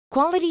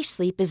Quality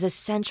sleep is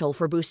essential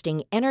for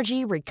boosting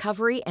energy,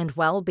 recovery, and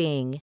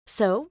well-being.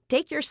 So,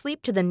 take your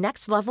sleep to the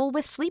next level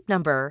with Sleep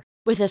Number.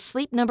 With a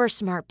Sleep Number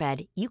smart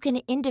bed, you can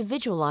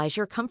individualize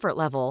your comfort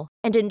level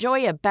and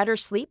enjoy a better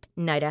sleep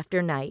night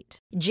after night.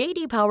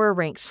 J.D. Power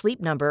ranks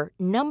Sleep Number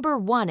number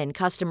one in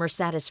customer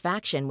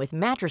satisfaction with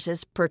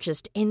mattresses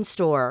purchased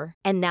in-store.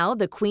 And now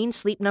the Queen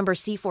Sleep Number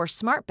C4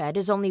 smart bed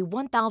is only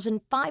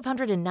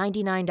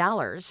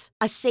 $1,599,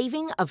 a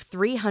saving of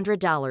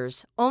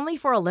 $300, only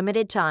for a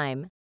limited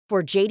time.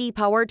 For J.D.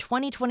 Power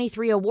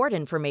 2023 award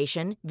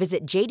information,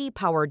 visit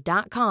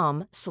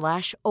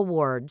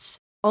jdpower.com/awards.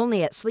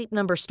 Only at Sleep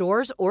Number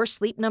stores or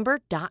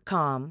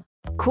sleepnumber.com.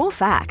 Cool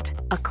fact,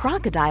 a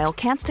crocodile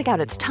can't stick out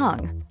its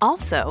tongue.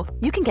 Also,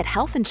 you can get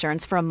health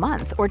insurance for a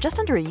month or just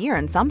under a year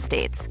in some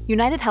states.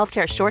 United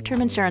Healthcare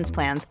short-term insurance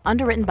plans,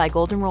 underwritten by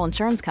Golden Rule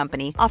Insurance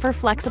Company, offer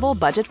flexible,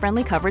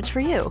 budget-friendly coverage for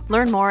you.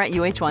 Learn more at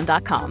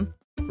uh1.com.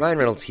 Ryan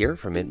Reynolds here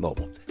from Mint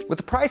Mobile. With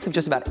the price of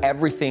just about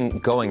everything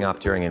going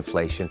up during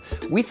inflation,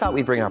 we thought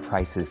we'd bring our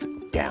prices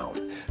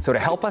down. So to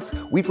help us,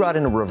 we brought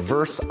in a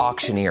reverse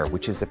auctioneer,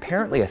 which is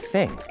apparently a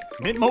thing.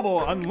 Mint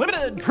Mobile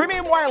Unlimited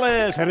Premium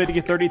Wireless. How to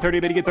get 30, 30,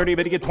 bit to get 30,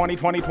 bit to get 20,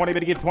 20, 20, bit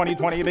to get 20,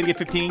 20, bit to get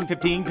 15,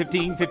 15,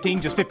 15,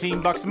 15, just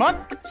 $15 a month?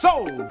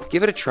 Sold!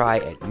 Give it a try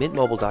at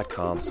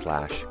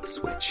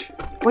mintmobile.com/switch.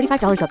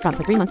 $45 up front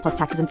for 3 months plus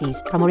taxes and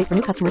fees. Promo rate for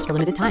new customers for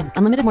limited time.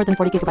 Unlimited more than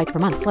 40 gigabytes per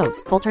month.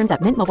 Slows full terms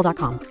at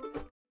mintmobile.com.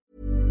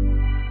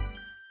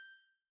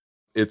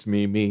 It's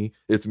Mimi,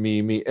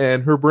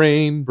 and her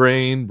brain.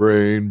 I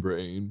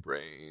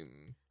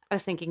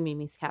was thinking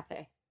Mimi's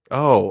Cafe.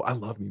 Oh, I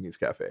love Mimi's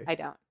Cafe. I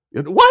don't.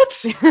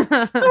 What?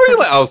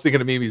 Really? I was thinking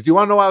of Mimi's. Do you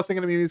want to know why I was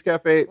thinking of Mimi's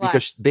Cafe? What?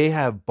 Because they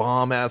have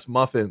bomb-ass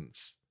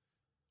muffins.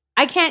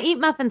 I can't eat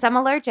muffins. I'm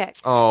allergic.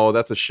 Oh,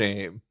 that's a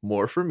shame.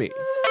 More for me.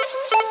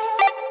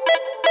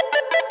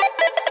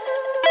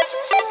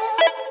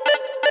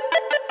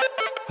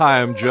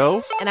 Hi, I'm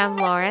Joe. And I'm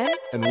Lauren.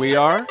 And we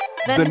are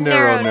The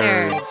Neuro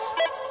Nerds.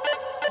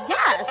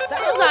 Yes,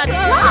 that was on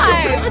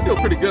time. I feel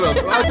pretty good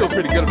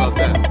about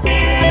that.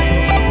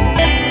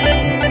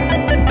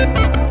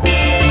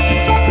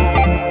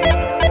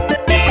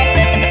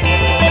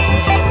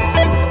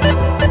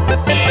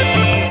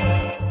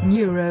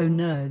 Neuro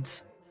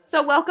Nerds.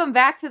 So welcome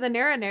back to the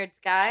Neuro Nerds,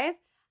 guys.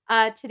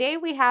 Today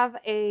we have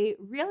a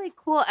really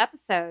cool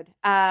episode.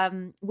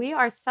 We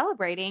are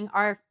celebrating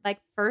our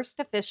first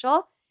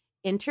official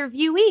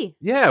interviewee.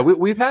 Yeah,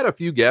 we've had a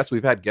few guests.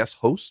 We've had guest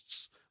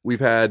hosts. We've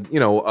had,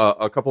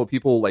 a couple of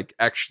people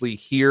actually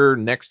here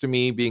next to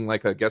me being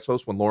a guest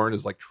host when Lauren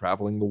is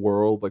traveling the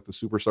world like the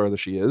superstar that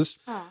she is.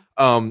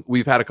 Oh.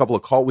 We've had a couple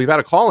of we've had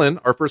a call-in,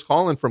 our first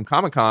call-in from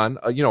Comic-Con,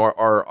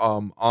 our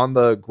on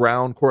the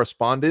ground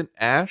correspondent,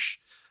 Ash,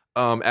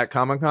 at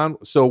Comic-Con.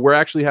 So we're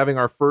actually having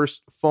our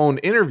first phone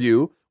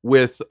interview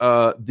with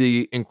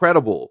the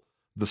incredible,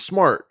 the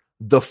smart,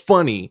 the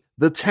funny,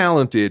 the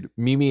talented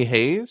Mimi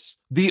Hayes,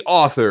 the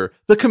author,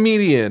 the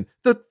comedian,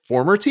 the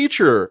former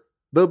teacher,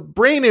 the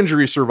brain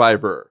injury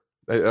survivor.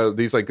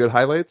 These good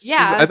highlights.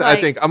 Yeah, I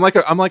think I'm like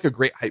a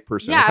great hype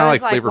person. Yeah, I'm kind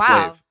of like Flavor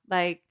wow.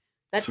 Flav.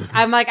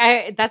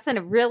 That's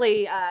a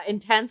really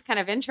intense kind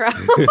of intro.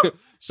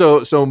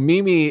 So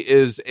Mimi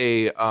is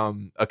a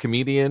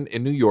comedian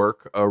in New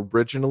York,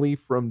 originally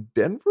from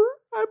Denver,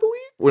 I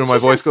believe. When my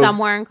voice goes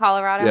somewhere in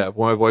Colorado. Yeah,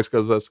 when my voice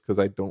goes up because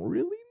I don't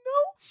really know.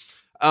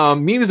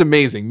 Mimi's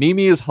amazing.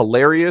 Mimi is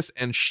hilarious,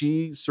 and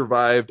she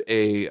survived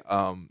a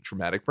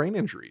traumatic brain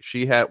injury.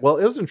 She had it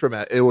wasn't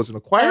traumatic. It was an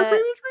acquired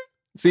brain injury.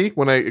 See,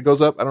 when it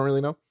goes up, I don't really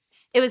know.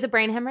 It was a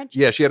brain hemorrhage?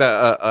 Yeah, she had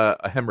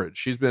a hemorrhage.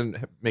 She's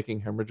been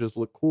making hemorrhages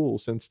look cool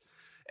since.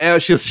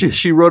 And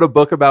she wrote a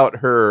book about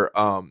her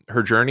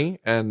journey,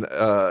 and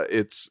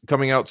it's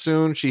coming out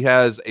soon. She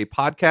has a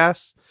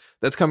podcast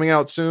that's coming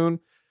out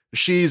soon.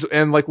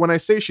 When I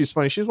say she's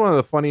funny, she's one of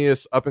the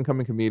funniest up and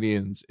coming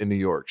comedians in New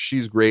York.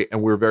 She's great,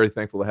 and we're very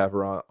thankful to have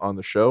her on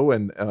the show.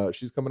 And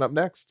she's coming up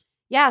next.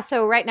 Yeah.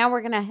 So right now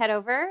we're gonna head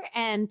over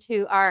and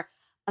to our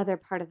other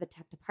part of the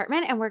tech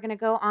department, and we're gonna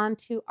go on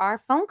to our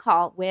phone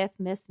call with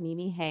Miss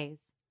Mimi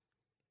Hayes.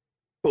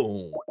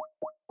 Boom.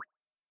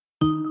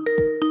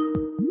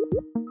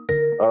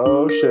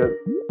 Oh shit!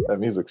 That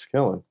music's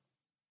killing.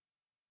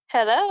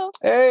 Hello.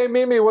 Hey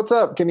Mimi, what's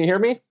up? Can you hear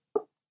me?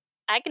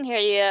 I can hear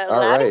you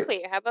loud and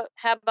clear.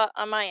 How about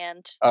on my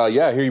end?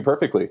 Yeah, I hear you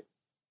perfectly.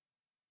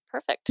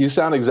 Perfect. You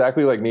sound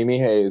exactly like Mimi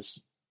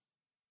Hayes.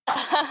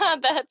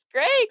 That's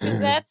great,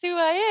 because that's who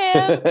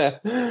I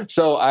am.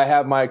 So I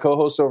have my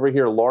co-host over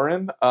here,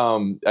 Lauren.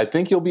 I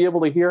think you'll be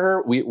able to hear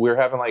her. We're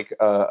having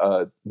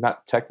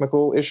not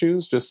technical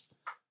issues, just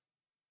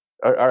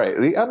all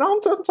right.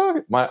 I'm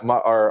talking.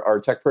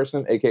 Our tech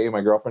person, aka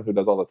my girlfriend, who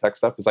does all the tech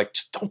stuff, is like,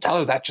 just don't tell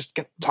her that. Just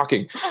get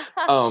talking.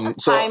 So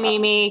hi,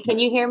 Mimi. Can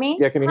you hear me?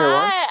 Yeah, can you hear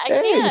Lauren? Hi, I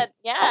can.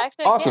 Yeah,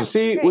 actually. Awesome.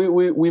 See,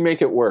 we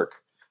make it work.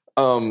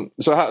 So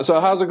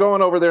how's it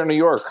going over there in New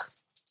York?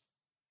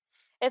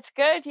 It's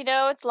good.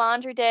 It's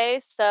laundry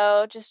day,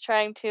 so just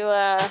trying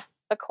to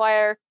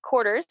acquire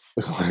quarters.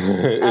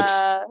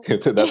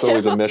 That's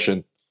always a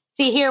mission.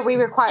 See, here we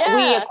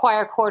Yeah.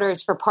 acquire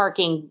quarters for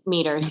parking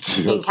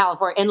meters in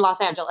California, in Los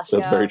Angeles.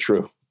 That's very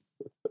true.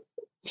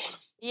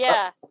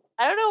 Yeah.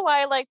 I don't know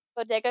why, like,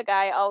 bodega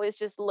guy always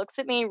just looks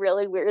at me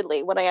really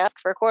weirdly when I ask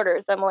for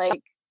quarters. I'm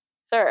like,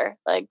 sir,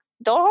 like,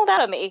 don't hold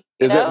out on me.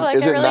 Is it I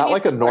really not need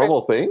like a some quarters.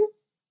 normal thing?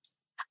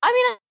 I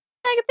mean,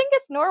 I think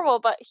it's normal,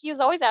 but he was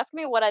always asking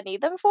me what I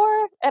need them for.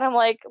 And I'm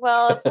like,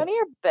 well, it's none of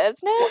your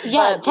business.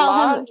 Yeah, but tell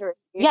him. laundry.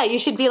 Yeah, you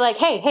should be like,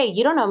 hey,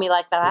 you don't know me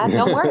like that.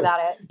 Don't worry about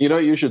it. You know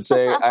what you should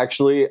say?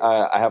 Actually,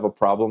 I have a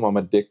problem. I'm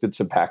addicted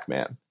to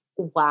Pac-Man.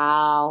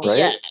 Wow. Right?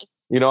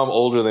 Yes. You know, I'm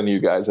older than you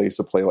guys. I used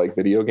to play like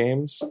video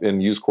games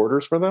and use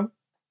quarters for them.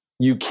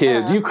 You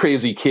kids, you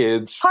crazy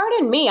kids.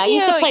 Pardon me. I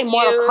used to play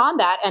Mortal you-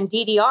 Kombat and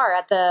DDR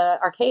at the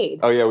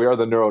arcade. Oh yeah, we are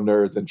the neuro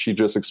nerds, and she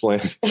just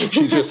explained.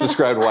 She just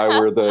described why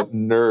we're the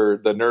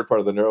nerd part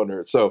of the neuro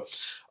nerds. So,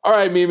 all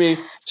right, Mimi.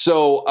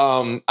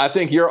 So, I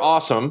think you're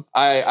awesome.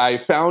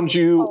 I found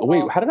you. Oh, Wait,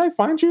 well. how did I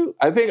find you?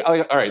 I think.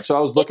 All right. So I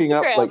was looking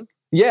up Instagram. like.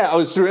 Yeah, I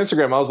was through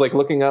Instagram. I was like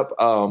looking up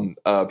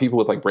people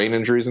with like brain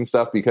injuries and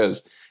stuff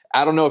because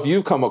I don't know if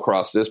you've come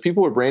across this.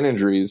 People with brain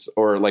injuries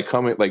or like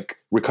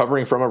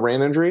recovering from a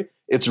brain injury,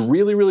 it's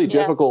really, really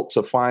difficult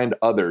to find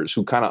others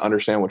who kind of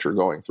understand what you're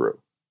going through.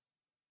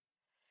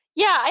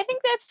 Yeah, I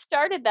think that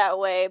started that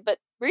way. But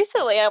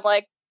recently I'm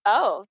like,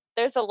 oh,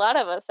 there's a lot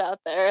of us out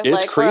there. It's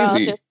like, we're all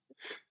crazy. just-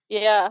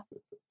 yeah.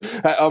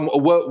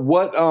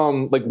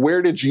 Like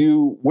where did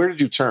you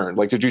turn?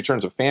 Like, did you turn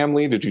to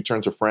family? Did you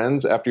turn to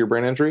friends after your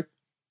brain injury?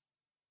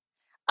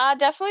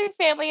 Definitely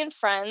family and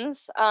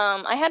friends.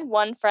 I had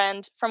one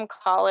friend from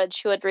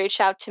college who had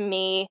reached out to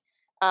me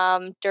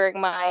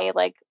during my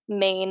like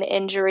main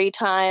injury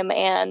time,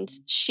 and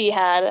she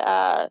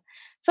had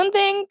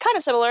something kind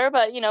of similar,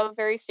 but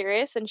very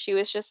serious. And she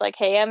was just like,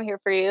 "Hey, I'm here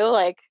for you.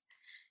 Like,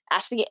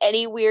 ask me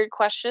any weird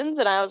questions."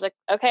 And I was like,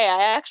 "Okay,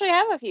 I actually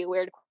have a few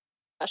weird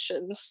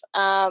questions."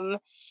 And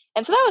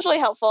so that was really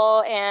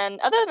helpful. And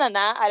other than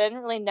that, I didn't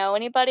really know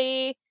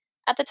anybody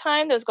at the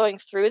time that was going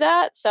through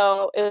that.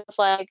 So it was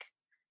like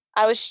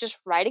I was just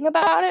writing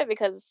about it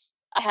because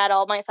I had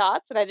all my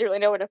thoughts and I didn't really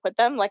know where to put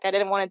them. Like I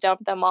didn't want to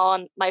dump them all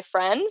on my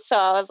friends. So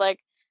I was like,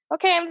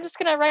 okay, I'm just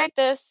going to write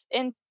this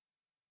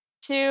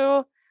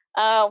into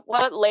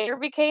what later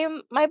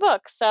became my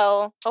book.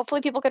 So hopefully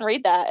people can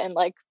read that and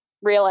like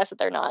realize that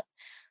they're not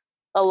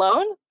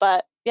alone.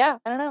 But yeah,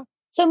 I don't know.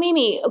 So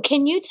Mimi,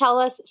 can you tell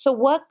us, so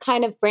what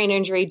kind of brain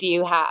injury do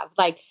you have?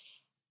 Like,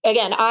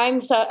 again, I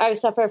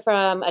suffer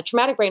from a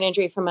traumatic brain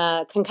injury from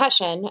a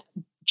concussion.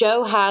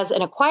 Joe has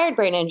an acquired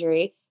brain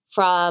injury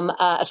from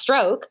a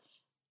stroke.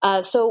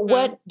 So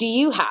what do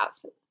you have?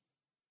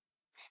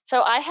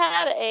 So I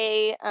had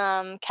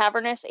a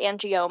cavernous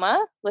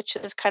angioma, which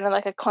is kind of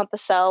like a clump of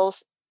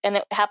cells, and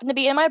it happened to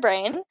be in my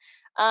brain.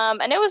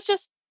 And it was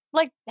just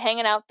like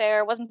hanging out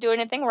there, wasn't doing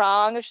anything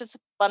wrong. It was just a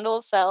bundle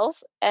of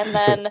cells. And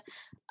then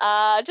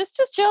just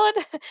chilling.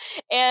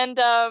 And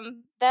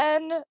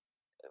then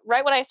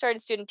right when I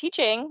started student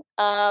teaching,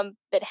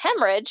 it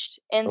hemorrhaged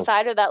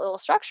inside of that little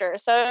structure.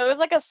 So it was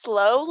like a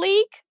slow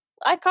leak,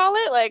 I call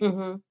it. Like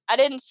I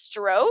didn't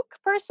stroke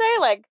per se,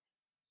 like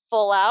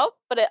full out,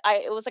 but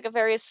it was like a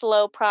very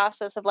slow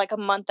process of like a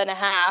month and a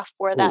half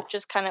where that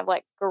just kind of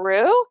like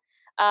grew.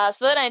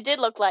 So then I did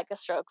look like a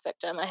stroke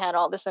victim. I had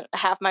all this in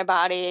half my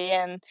body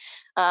and,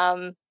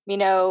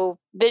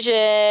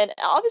 vision,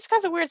 all these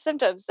kinds of weird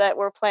symptoms that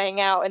were playing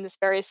out in this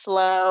very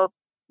slow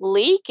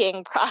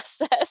leaking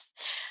process.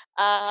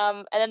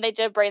 And then they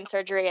did brain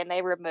surgery and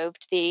they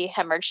removed the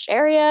hemorrhaged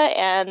area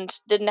and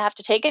didn't have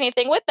to take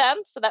anything with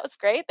them. So that was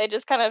great. They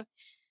just kind of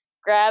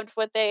grabbed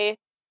what they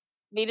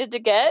needed to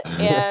get.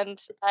 And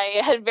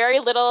I had very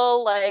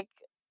little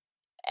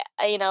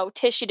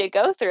tissue to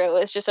go through. It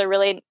was just a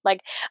really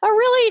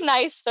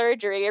nice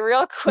surgery, a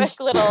real quick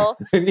little,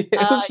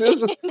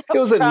 it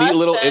was a neat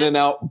little in and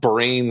out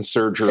brain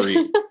surgery.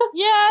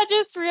 Yeah,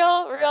 just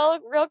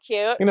real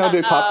cute.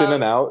 They popped in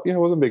and out. It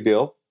wasn't a big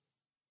deal.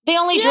 They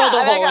only drilled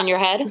a hole in your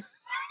head.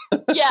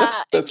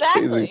 Yeah, That's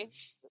exactly. crazy.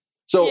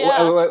 So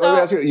let me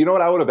ask you, you know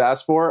what I would have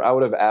asked for? I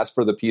would have asked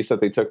for the piece that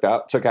they took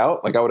out.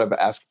 Like I would have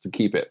asked to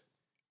keep it.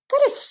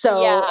 That is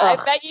so I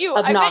bet you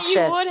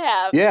obnoxious. would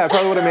have. Yeah, I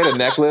probably would have made a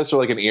necklace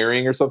or like an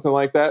earring or something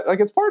like that. Like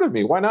it's part of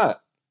me. Why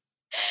not?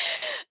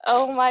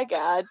 Oh my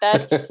God,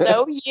 that's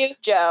so you,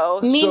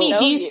 Joe. Mimi, so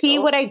do you see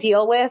what I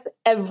deal with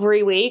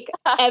every week?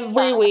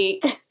 Every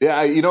week.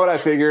 Yeah, you know what I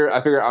figure? I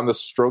figure I'm the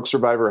stroke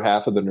survivor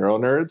half of the neuro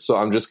nerds, so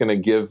I'm just going to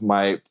give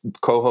my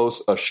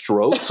co-host a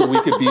stroke so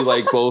we could be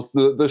like both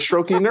the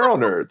strokey neuro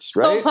nerds,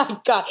 right? Oh my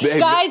God.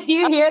 Guys, do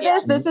you hear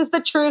this? This is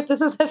the truth.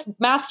 This is his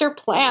master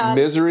plan.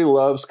 Misery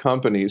loves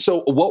company.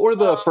 So what were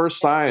the first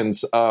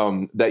signs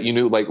that you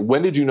knew? Like,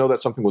 when did you know that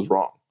something was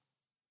wrong?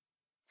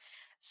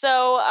 So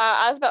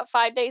I was about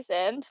 5 days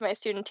into my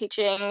student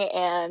teaching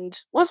and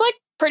was like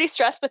pretty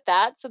stressed with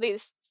that. So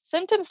these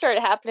symptoms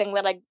started happening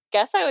that I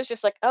guess I was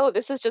just like, oh,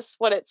 this is just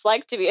what it's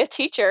like to be a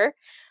teacher.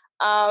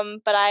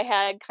 But I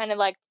had kind of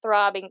like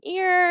throbbing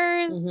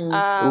ears.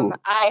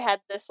 I had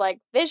this like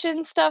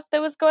vision stuff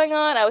that was going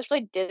on. I was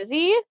really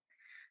dizzy.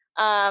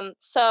 And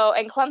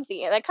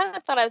clumsy. And I kind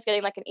of thought I was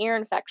getting like an ear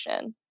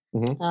infection.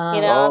 Mm-hmm.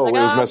 I was like, it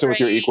was messing with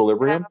your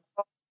equilibrium?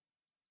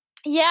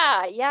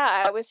 Yeah.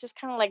 I was just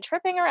kind of like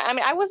tripping around. I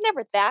mean, I was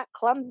never that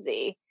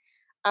clumsy.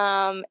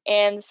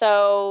 And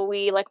so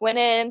we like went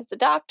in to the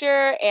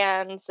doctor,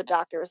 and the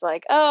doctor was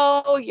like,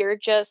 "Oh, you're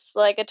just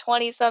like a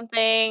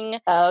 20-something.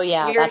 Oh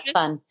yeah, you're that's just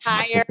fun.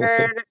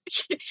 tired."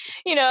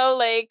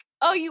 Like,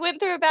 "Oh, you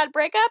went through a bad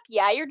breakup?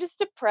 Yeah, you're just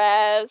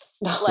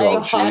depressed." Like,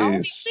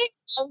 jeez.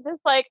 I'm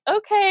just like,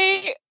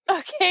 okay,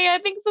 I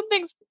think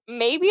something's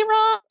maybe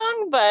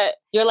wrong, but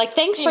you're like,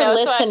 thanks for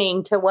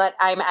listening to what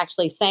I'm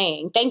actually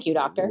saying. Thank you,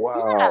 doctor.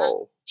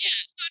 Wow. Yeah.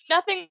 So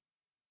nothing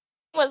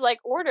was like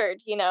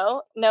ordered,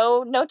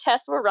 no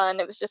tests were run.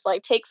 It was just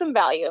like, take some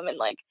Valium and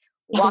like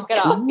walk it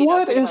off.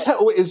 What is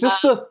this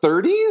the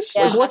 30s?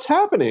 Yeah. Like, what's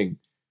happening?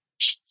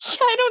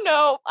 I don't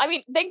know. I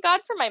mean, thank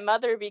God for my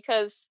mother,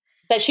 because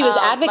that she was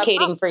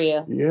advocating for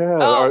you.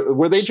 Yeah.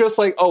 Were they just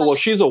like, oh, well,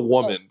 she's a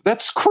woman?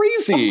 That's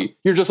crazy.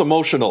 You're just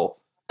emotional.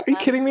 Are you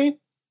kidding me?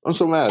 I'm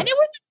so mad. And it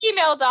was a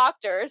female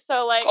doctor,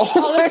 so like, that's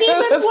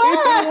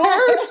even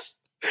worse.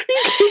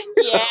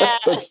 Yeah.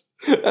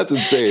 That's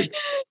insane.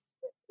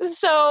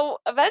 So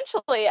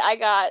eventually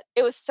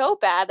it was so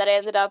bad that I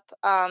ended up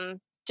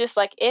just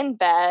like in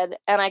bed,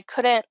 and I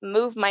couldn't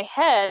move my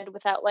head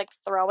without like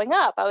throwing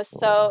up. It was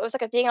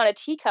like being on a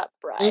teacup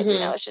ride,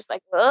 Mm-hmm. it's just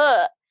like,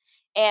 ugh.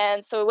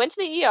 And so we went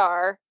to the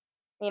ER,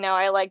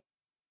 I like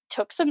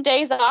took some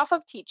days off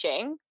of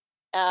teaching,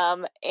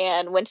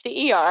 and went to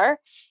the ER.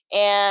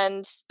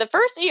 And the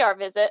first ER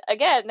visit,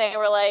 again, they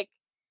were like,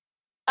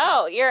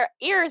 "Oh, your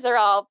ears are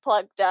all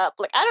plugged up."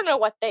 Like, I don't know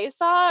what they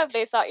saw, if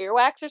they saw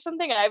earwax or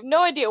something. I have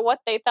no idea what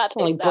they thought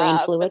they saw. Brain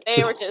fluid. But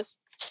they were just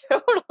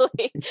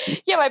totally,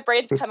 my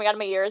brain's coming out of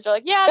my ears. They're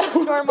like, yeah, this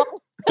is normal.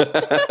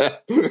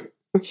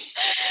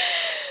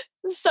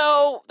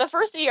 So the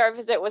first ER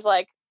visit was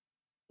like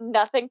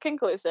nothing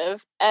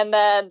conclusive. And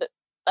then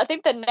I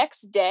think the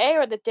next day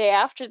or the day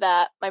after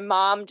that, my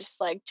mom just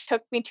like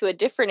took me to a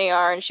different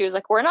ER, and she was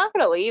like, "We're not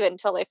going to leave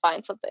until they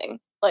find something.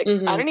 Like,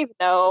 Mm-hmm. I don't even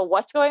know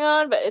what's going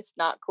on, but it's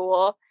not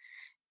cool."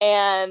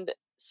 And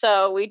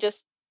so we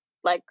just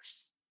like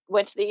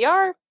went to the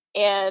ER,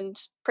 and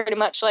pretty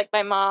much like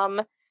my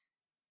mom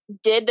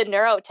did the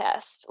neuro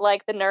test.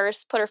 Like, the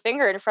nurse put her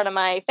finger in front of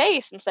my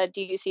face and said,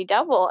 "Do you see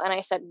double?" And I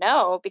said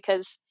no,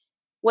 because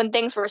when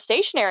things were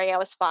stationary, I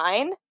was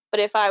fine. But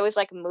if I was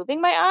like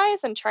moving my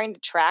eyes and trying to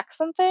track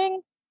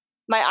something,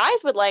 my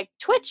eyes would like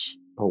twitch.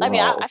 Oh, wow. I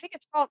mean, I think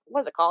it's called,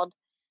 what is it called?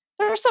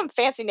 There's some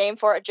fancy name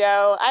for it,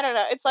 Joe. I don't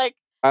know. It's like,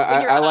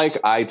 I like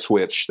eye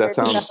twitch. That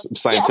sounds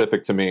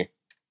scientific to me.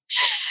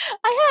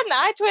 I had an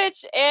eye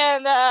twitch,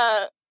 and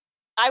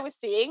I was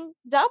seeing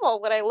double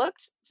when I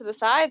looked to the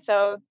side.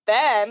 So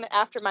then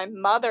after my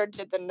mother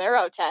did the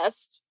neuro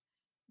test,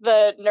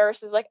 the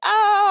nurse is like,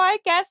 "Oh, I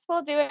guess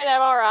we'll do an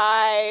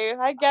MRI.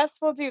 I guess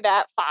we'll do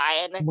that.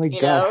 Fine." Oh my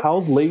God,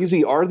 how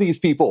lazy are these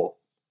people?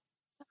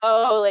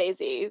 So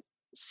lazy.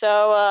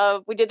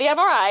 So we did the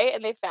MRI,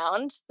 and they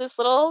found this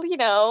little,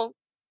 maybe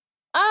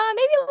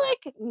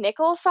like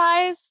nickel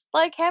size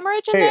like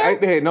hemorrhage in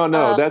there.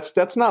 No,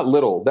 that's not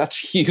little. That's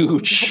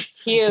huge.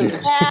 It's huge.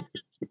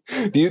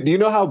 Do you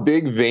know how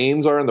big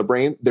veins are in the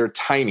brain? They're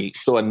tiny.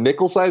 So a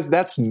nickel size,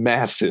 that's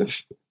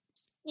massive.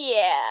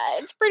 Yeah,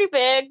 it's pretty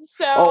big.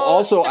 So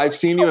also, I've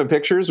seen you in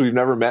pictures. We've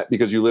never met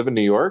because you live in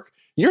New York.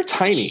 You're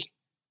tiny.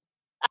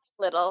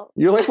 Little.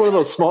 You're like one of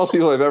those smallest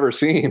people I've ever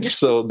seen.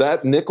 So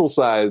that nickel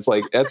size,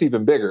 like, that's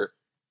even bigger.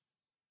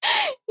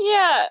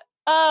 Yeah.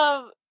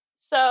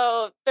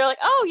 So they're like,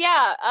 "Oh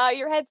yeah,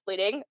 your head's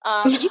bleeding.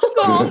 You can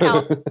go home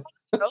now."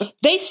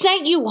 They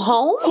sent you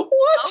home?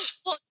 What?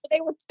 Well,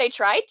 they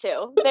tried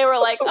to. They were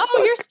like,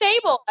 "Oh, you're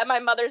stable," and my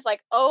mother's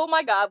like, "Oh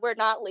my God, we're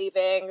not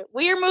leaving.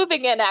 We're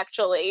moving in.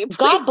 Actually,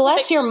 God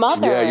bless your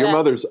mother." Yeah, your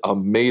mother's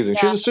amazing.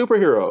 Yeah. She's a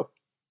superhero.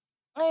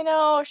 I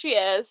know she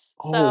is.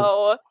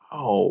 No,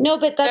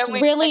 but that's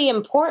really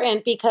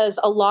important, because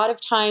a lot of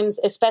times,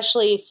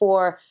 especially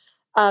for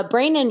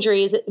brain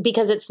injuries,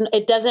 because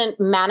it doesn't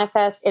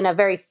manifest in a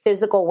very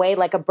physical way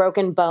like a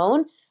broken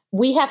bone,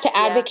 we have to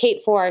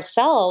advocate for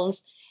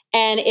ourselves.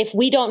 And if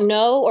we don't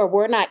know, or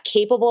we're not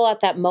capable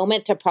at that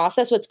moment to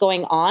process what's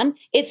going on,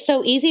 it's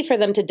so easy for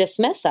them to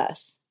dismiss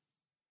us.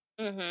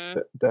 Mm-hmm.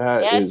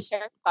 That is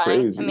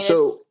crazy. I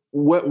mean,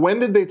 when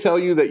did they tell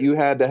you that you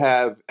had to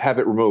have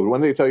it removed?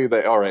 When did they tell you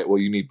that, all right, well,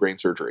 you need brain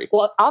surgery?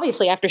 Well,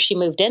 obviously after she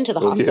moved into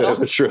the hospital. Yeah,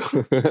 that's true.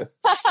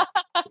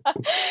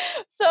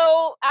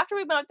 So after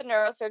we went with the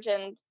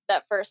neurosurgeon,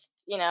 that first,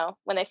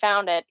 when they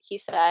found it, he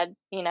said,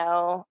 "We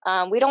don't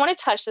want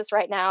to touch this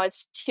right now.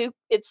 It's too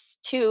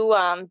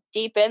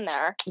deep in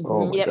there,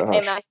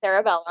 in my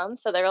cerebellum."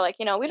 So they were like,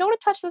 "We don't want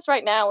to touch this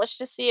right now. Let's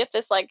just see if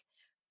this like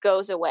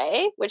goes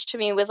away," which to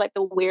me was like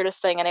the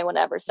weirdest thing anyone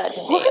ever said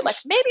to me. Like,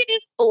 maybe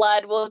this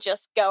blood will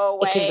just go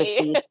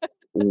away.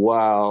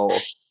 Wow.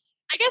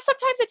 I guess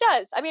sometimes it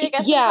does. I mean, I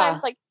guess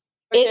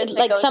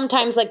sometimes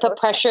sometimes like the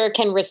pressure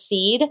can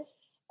recede.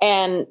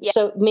 And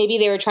so maybe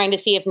they were trying to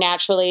see if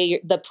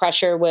naturally the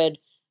pressure would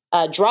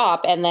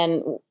drop and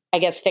then I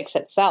guess fix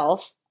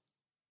itself.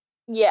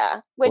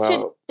 Yeah, which it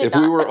Wow. did If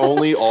not. we were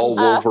only all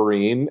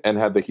Wolverine and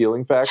had the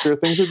healing factor,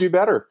 things would be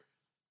better.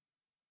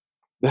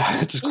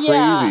 That's crazy.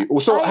 Yeah,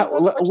 So I'm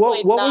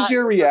unfortunately what was not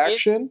your Wolverine.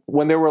 reaction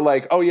when they were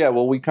like, oh yeah,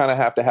 well, we kind of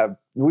have to have,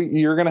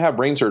 you're going to have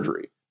brain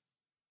surgery?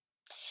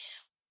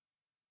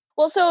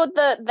 Well, so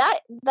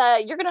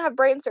the you're gonna have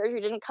brain surgery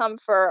didn't come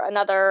for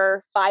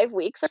another 5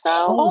 weeks or so.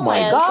 Oh my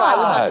and so I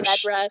was on bed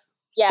gosh. rest.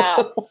 Yeah.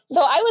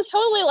 So I was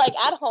totally like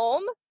at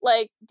home,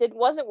 like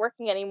wasn't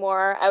working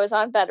anymore. I was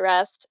on bed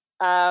rest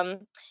at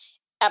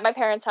my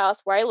parents'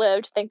 house where I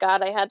lived. Thank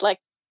God I had like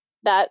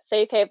that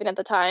safe haven at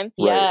the time.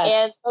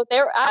 Yes. And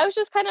so I was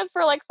just kind of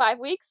for like 5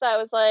 weeks, I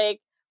was like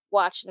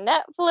watching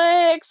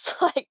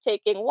Netflix, like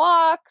taking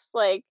walks,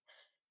 like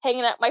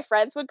hanging out. My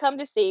friends would come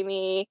to see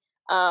me.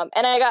 And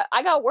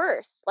I got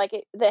worse. Like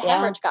the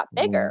hemorrhage got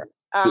bigger.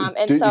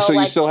 And so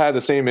like, you still had the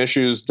same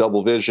issues,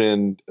 double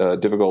vision,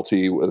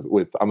 difficulty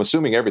with I'm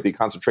assuming everything,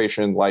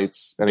 concentration,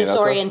 lights, any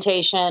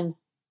disorientation.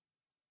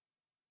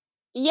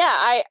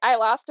 Yeah, I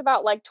lost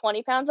about like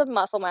 20 pounds of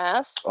muscle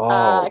mass.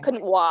 Oh, I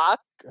couldn't walk.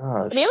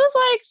 Gosh. I mean, it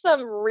was like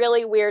some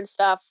really weird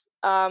stuff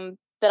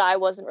that I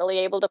wasn't really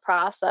able to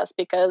process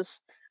because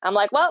I'm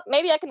like, well,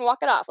 maybe I can walk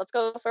it off. Let's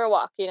go for a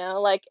walk,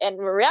 like, and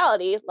in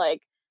reality,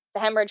 like the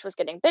hemorrhage was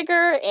getting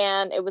bigger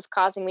and it was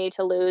causing me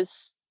to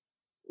lose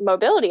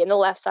mobility in the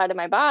left side of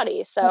my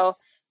body. So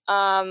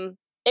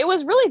it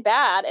was really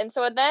bad. And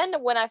so then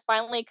when I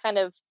finally kind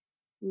of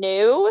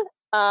knew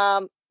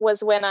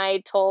was when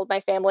I told my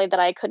family that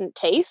I couldn't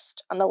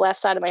taste on the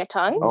left side of my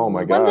tongue. Oh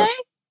my one gosh.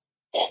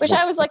 day, which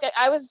I was like,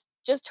 I was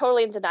just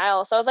totally in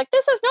denial. So I was like,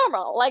 this is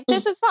normal. Like,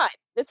 this is fine.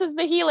 This is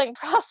the healing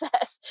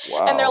process.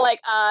 Wow. And they're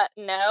like,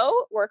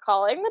 no, we're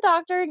calling the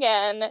doctor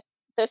again.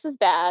 This is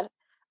bad.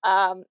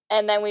 And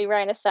then we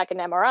ran a second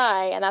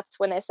MRI, and that's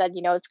when they said,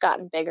 it's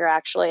gotten bigger.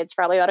 Actually, it's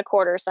probably about a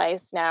quarter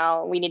size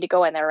now. We need to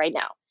go in there right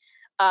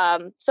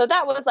now. So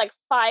that was like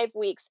 5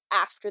 weeks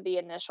after the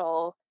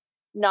initial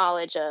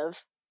knowledge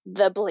of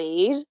the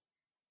bleed.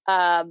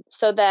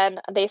 So then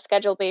they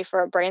scheduled me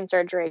for a brain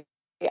surgery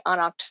on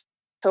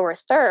October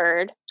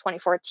 3rd,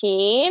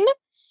 2014.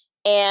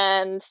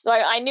 And so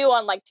I knew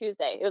on like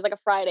Tuesday. It was like a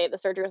Friday. The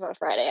surgery was on a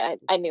Friday.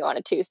 I knew on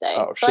a Tuesday.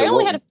 Oh, so shit. I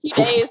only had a few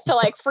days to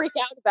like freak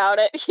out about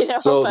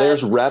it, So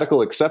there's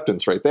radical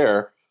acceptance right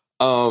there.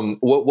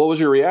 What was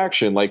your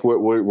reaction? Like,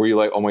 were you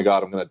like, oh my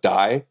God, I'm going to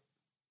die?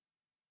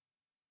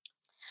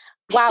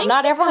 Wow,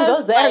 not everyone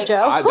goes there, like,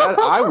 Joe.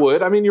 I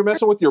would. I mean, you're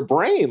messing with your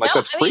brain. Like,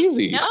 that's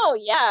crazy. No,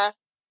 yeah.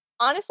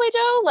 Honestly,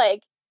 Joe,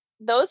 like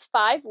those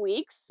 5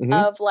 weeks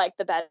of like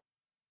the bed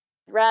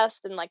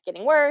rest and like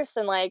getting worse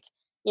and like,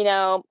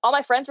 all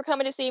my friends were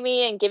coming to see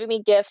me and giving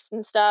me gifts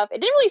and stuff. It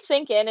didn't really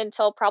sink in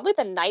until probably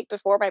the night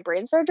before my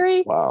brain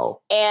surgery.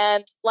 Wow.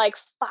 And like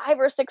 5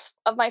 or 6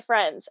 of my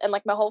friends and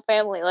like my whole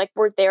family like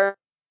were there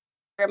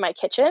in my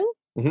kitchen,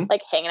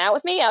 like hanging out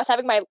with me. I was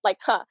having my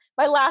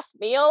my last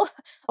meal.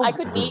 I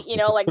couldn't eat,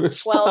 like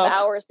 12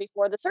 hours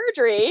before the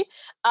surgery.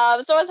 So I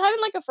was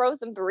having like a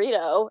frozen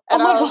burrito,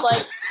 and I was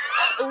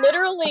like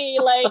literally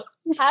like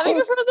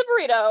having a frozen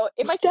burrito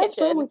in my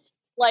kitchen,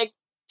 like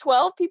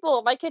 12 people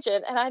in my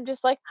kitchen, and I'm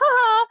just like,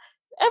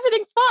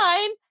 everything's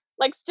fine.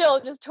 Like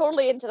still just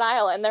totally in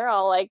denial. And they're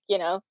all like,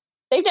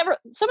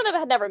 some of them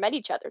had never met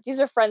each other. These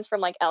are friends from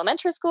like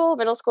elementary school,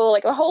 middle school,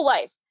 like my whole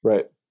life.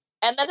 Right.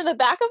 And then in the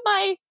back of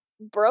my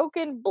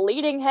broken,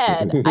 bleeding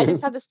head, I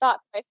just had this thought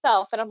to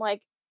myself, and I'm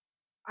like,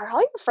 are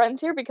all your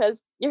friends here because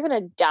you're going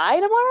to die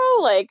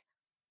tomorrow? Like,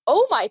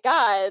 oh my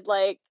God.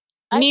 Like,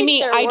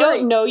 Mimi, I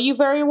don't know you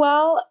very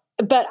well,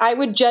 but I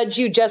would judge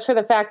you just for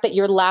the fact that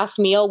your last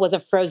meal was a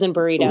frozen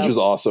burrito. Which is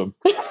awesome.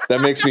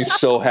 That makes me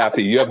so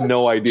happy. You have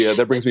no idea.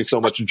 That brings me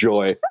so much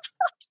joy.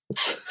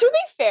 To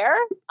be fair,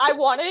 I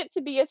wanted it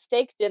to be a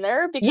steak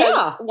dinner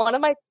because one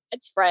of my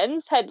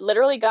friends had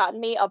literally gotten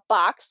me a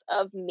box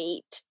of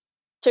meat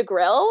to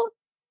grill.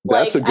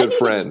 That's like, a good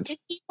friend.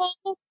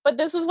 People, but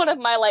this was one of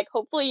my like,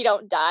 hopefully you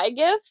don't die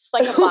gifts,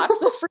 like a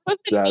box of frozen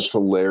That's meat.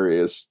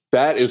 hilarious.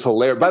 That is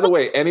hilarious. By the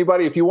way,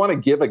 anybody, if you want to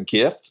give a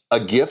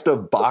gift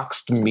of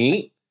boxed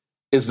meat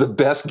is the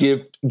best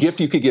gift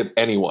you could give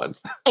anyone.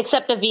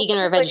 Except a vegan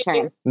or a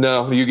vegetarian.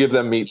 No, you give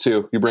them meat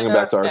too. You bring them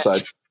back to our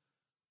side.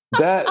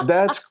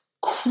 That's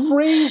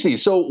crazy.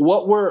 So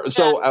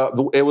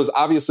it was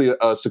obviously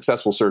a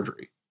successful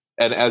surgery.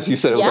 And as you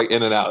said, it was like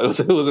in and out.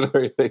 It wasn't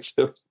very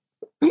invasive.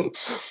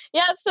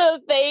 Yeah, so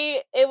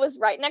it was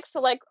right next to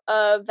like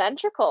a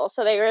ventricle,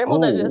 so they were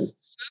able to just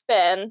swoop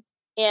in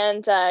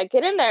and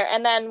get in there.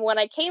 And then when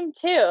I came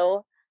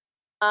to,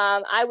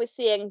 I was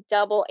seeing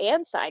double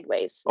and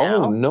sideways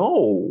now. Oh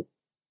no!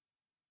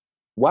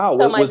 Wow,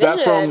 so was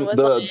that from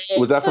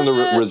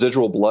the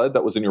residual blood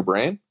that was in your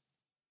brain?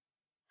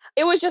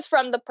 It was just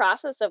from the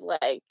process of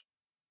like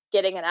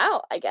getting it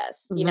out, I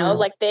guess.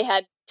 Like they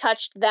had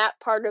touched that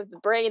part of the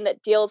brain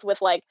that deals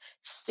with like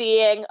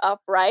seeing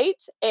upright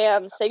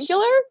and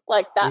singular,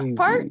 like that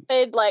part.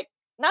 They'd like,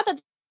 not that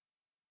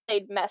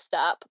they'd messed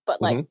up,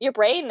 but like your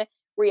brain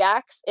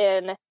reacts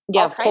in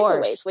all kinds of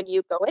ways when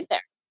you go in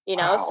there,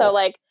 Wow. So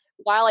like,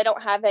 while I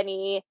don't have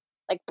any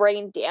like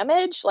brain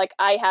damage, like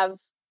I have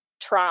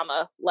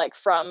trauma like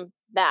from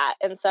that.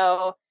 And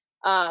so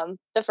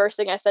the first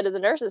thing I said to the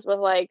nurses was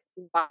like,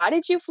 why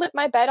did you flip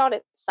my bed on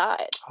its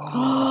side?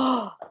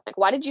 Like,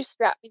 why did you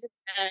strap me to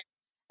the bed?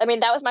 I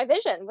mean, that was my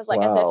vision, was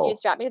like, as if you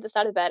strapped me to the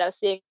side of the bed, I was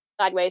seeing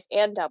sideways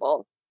and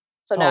double.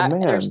 So now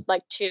there's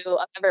like 2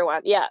 of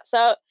everyone. Yeah.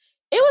 So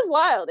it was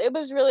wild. It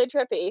was really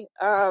trippy.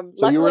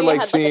 So you were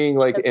like seeing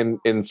like in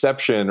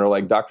Inception or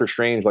like Doctor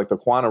Strange, like the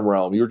quantum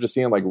realm. You were just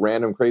seeing like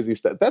random crazy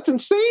stuff. That's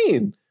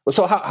insane.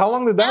 So how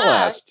long did that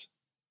last?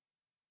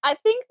 I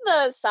think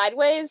the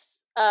sideways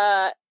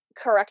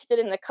corrected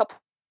in a couple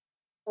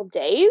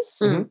days.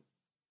 Mm-hmm.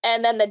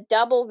 And then the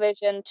double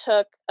vision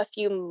took a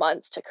few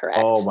months to correct.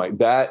 Oh my,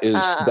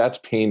 that's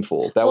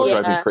painful. That would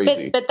drive me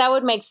crazy. But that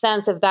would make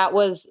sense if that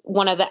was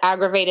one of the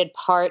aggravated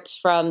parts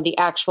from the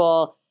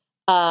actual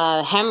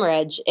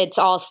hemorrhage. It's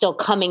all still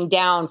coming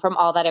down from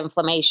all that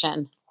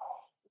inflammation.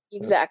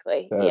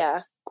 Exactly.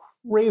 That's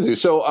crazy.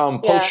 So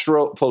post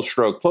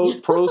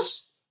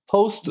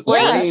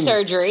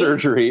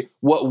surgery.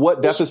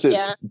 What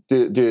deficits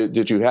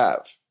did you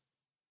have?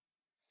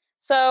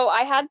 So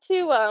I had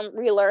to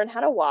relearn how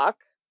to walk.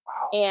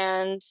 Wow.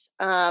 And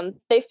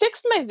they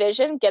fixed my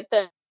vision. Get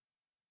this,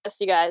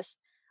 you guys.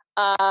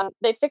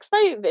 They fixed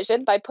my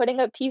vision by putting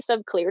a piece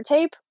of clear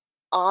tape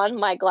on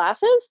my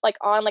glasses, like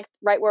on like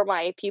right where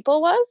my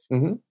pupil was.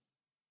 Mm-hmm.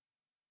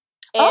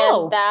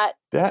 And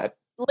that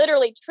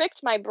literally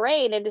tricked my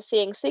brain into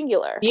seeing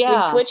singular.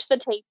 Yeah. We switched the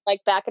tape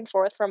like back and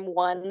forth from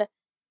one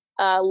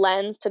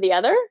lens to the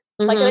other.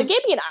 Mm-hmm. Like they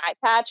gave me an eye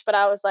patch, but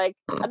I was like,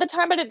 at the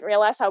time I didn't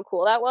realize how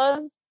cool that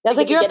was. That's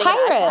like, you're a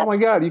pirate. Oh my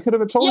God, you could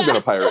have totally been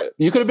a pirate.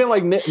 You could have been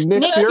like Nick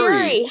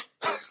Fury.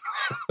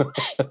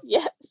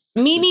 Yes.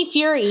 Mimi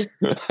Fury.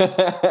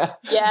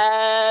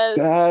 Yes.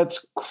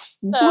 That's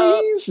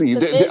crazy.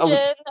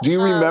 Do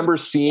you remember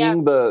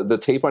seeing the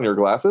tape on your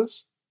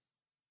glasses?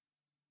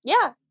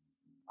 Yeah.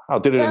 How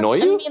did it annoy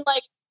you? I mean,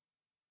 like,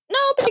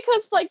 no,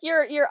 because like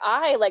your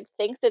eye like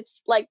thinks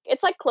it's like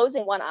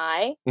closing one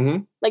eye.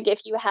 Mm-hmm. Like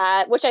if you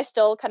had, which I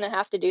still kind of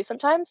have to do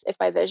sometimes if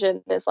my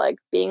vision is like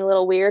being a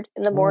little weird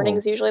in the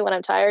mornings, usually when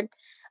I'm tired.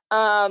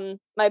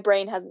 My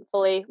brain hasn't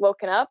fully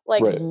woken up.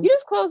 Like you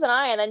just close an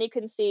eye and then you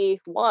can see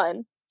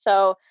one.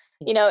 So,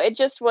 you know, it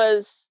just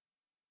was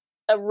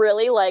a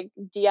really like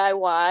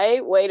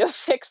DIY way to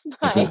fix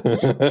my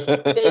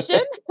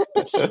vision.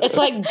 It's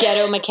like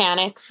ghetto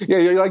mechanics. Yeah,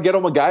 you're like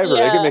ghetto MacGyver.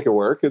 They can make it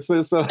work. It's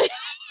like,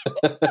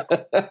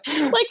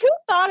 who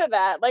thought of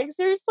that? Like,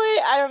 seriously,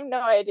 I have no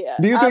idea.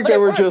 Do you think they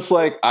were just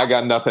like, I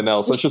got nothing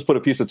else, let's just put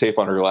a piece of tape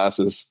on her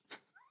glasses?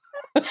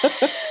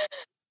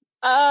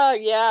 Oh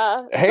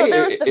yeah. Hey, so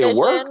there was the it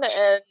worked.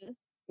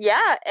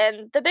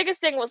 And the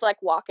biggest thing was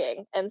like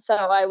walking, and so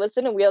I was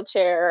in a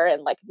wheelchair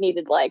and like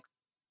needed like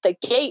the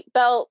gait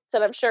belt,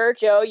 and I'm sure,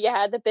 Joe, you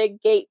had the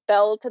big gait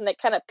belt, and they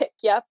kind of pick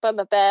you up on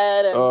the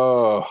bed,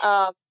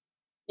 and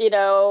you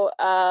know,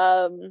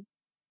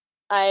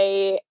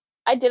 I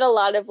did a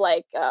lot of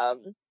like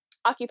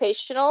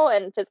occupational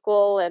and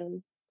physical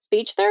and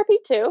speech therapy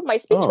too. My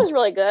speech was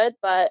really good,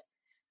 but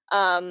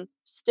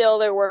still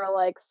there were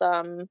like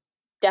some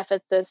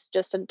deficits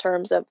just in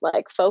terms of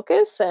like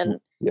focus, and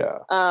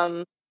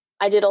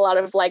I did a lot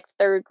of like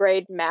 3rd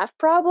grade math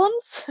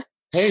problems.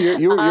 Hey,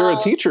 you're a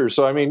teacher,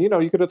 so I mean, you know,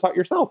 you could have taught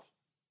yourself.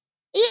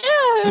 Yeah,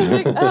 I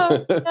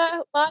was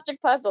like,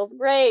 logic puzzles,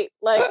 great,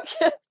 like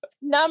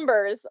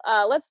numbers.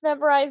 Let's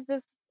memorize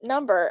this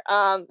number.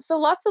 So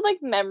lots of like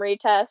memory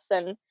tests,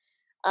 and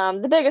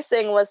the biggest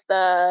thing was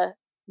the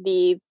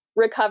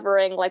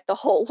recovering like the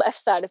whole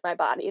left side of my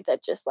body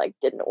that just like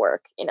didn't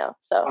work, you know.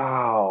 So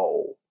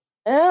wow,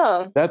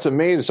 yeah, that's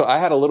amazing. So I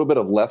had a little bit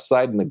of left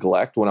side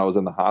neglect when I was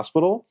in the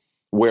hospital,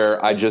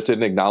 where I just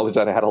didn't acknowledge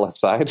that I had a left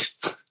side.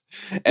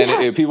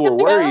 And people were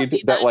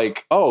worried that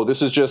like, oh,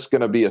 this is just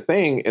going to be a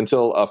thing,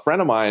 until a friend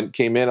of mine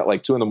came in at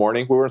like 2 a.m.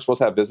 We weren't supposed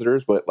to have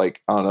visitors, but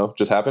like, I don't know,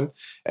 just happened.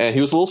 And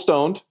he was a little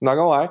stoned, not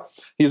gonna lie.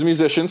 He's a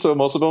musician, so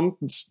most of them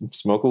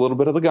smoke a little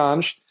bit of the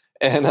ganj.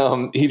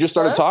 And he just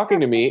started talking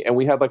to me, and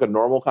we had like a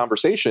normal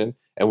conversation,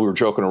 and we were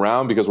joking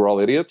around because we're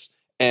all idiots.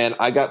 And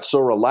I got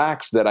so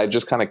relaxed that I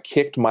just kind of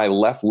kicked my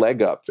left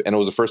leg up. And it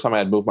was the first time I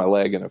had moved my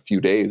leg in a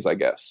few days, I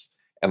guess.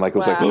 And like, it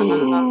was like,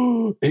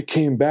 oh, it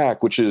came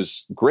back, which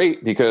is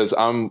great because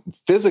I'm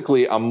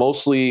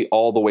mostly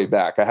all the way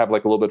back. I have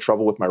like a little bit of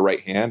trouble with my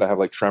right hand. I have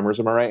like tremors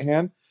in my right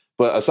hand.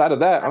 But aside of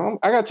that,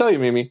 I got to tell you,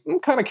 Mimi, I'm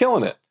kind of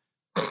killing it.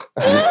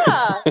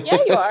 Yeah,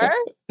 you are.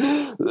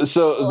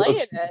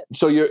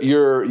 So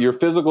your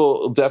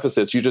physical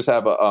deficits, you just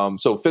have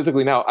so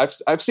physically now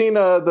I've seen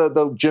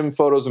the gym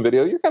photos and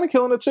video. You're kind of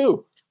killing it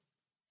too.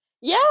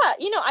 Yeah,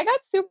 you know, I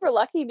got super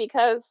lucky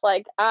because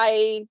like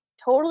I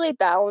totally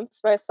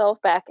balanced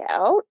myself back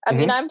out. I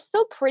mean, I'm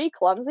still pretty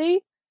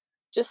clumsy,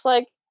 just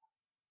like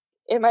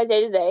in my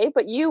day to day,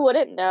 but you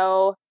wouldn't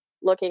know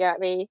looking at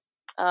me.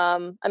 I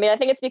mean, I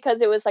think it's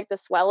because it was like the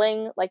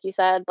swelling, like you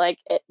said, like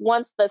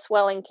once the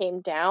swelling came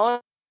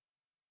down,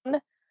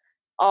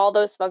 all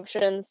those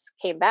functions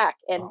came back.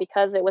 And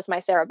because it was my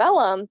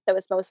cerebellum that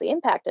was mostly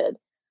impacted,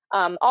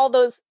 all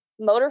those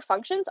motor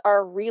functions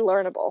are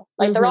relearnable.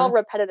 Like they're all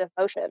repetitive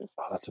motions.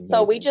 Oh, that's amazing.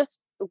 So we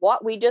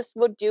just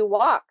would do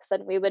walks,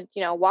 and we would,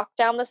 walk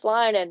down this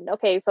line and,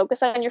 okay,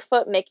 focus on your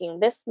foot making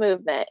this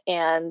movement.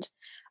 And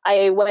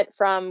I went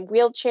from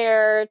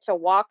wheelchair to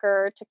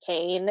walker to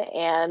cane,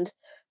 and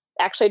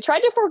actually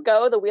tried to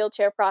forego the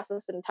wheelchair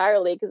process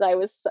entirely because I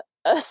was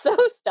so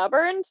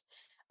stubborn.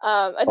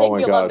 I think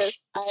you'll love this.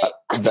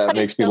 That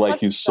makes me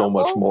like you so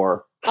much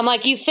more. I'm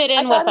like, you fit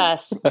in with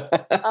us.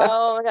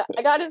 Oh my God.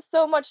 I got in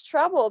so much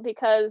trouble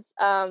because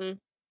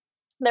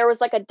there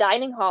was like a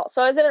dining hall.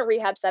 So I was in a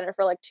rehab center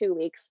for like 2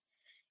 weeks.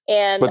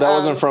 But that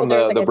wasn't from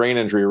the brain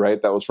injury, right?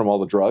 That was from all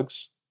the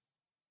drugs?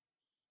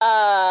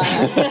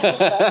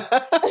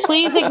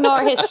 Please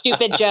ignore his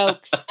stupid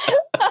jokes.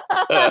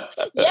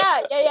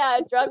 Yeah.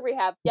 Drug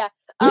rehab. Yeah.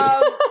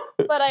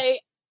 But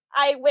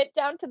I went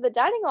down to the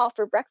dining hall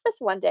for breakfast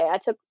one day. I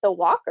took the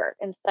walker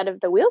instead of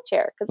the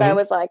wheelchair because I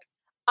was like,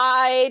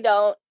 I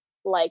don't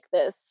like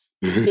this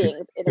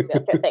being in a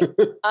wheelchair thing.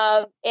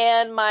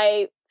 And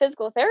my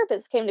physical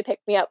therapist came to pick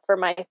me up for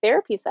my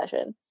therapy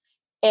session.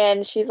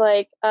 And she's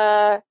like,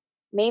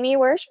 Mimi,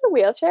 where's your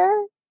wheelchair?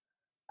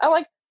 I'm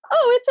like,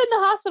 oh, it's in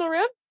the hospital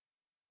room.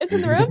 It's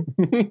in the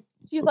room.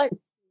 She's like,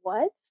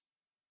 what?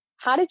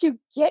 How did you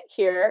get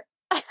here?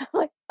 I'm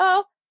like,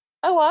 oh,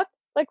 I walked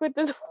like with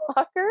this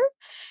walker.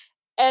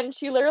 And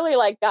she literally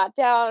like got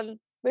down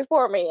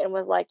before me and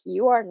was like,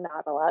 you are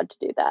not allowed to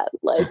do that.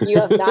 Like, you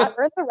have not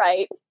earned the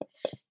right.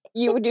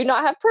 You do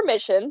not have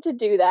permission to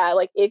do that.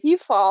 Like, if you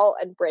fall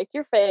and break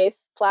your face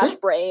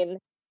 / brain,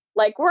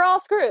 like, we're all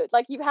screwed.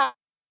 Like, you have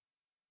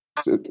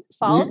to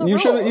follow the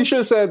rules. You should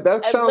have said,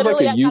 that sounds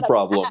like a you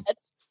problem.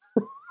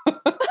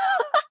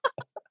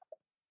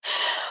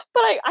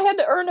 But I had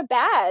to earn a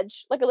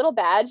badge, like a little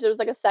badge. There was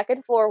like a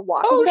second floor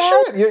walking badge.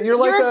 Oh, shit. You're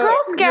like a Girl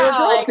Scout. You're a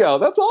Girl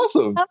Scout. That's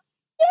awesome.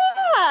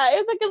 Yeah. It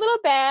was like a little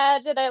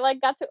badge. And I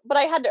like got to, but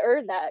I had to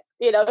earn that.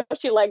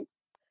 She like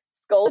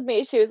scolded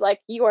me. She was like,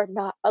 you are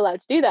not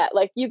allowed to do that.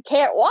 Like, you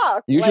can't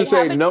walk. You should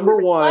say, number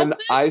one,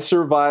 lessons? I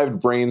survived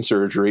brain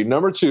surgery.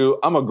 Number two,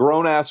 I'm a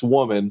grown ass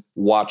woman.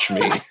 Watch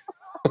me.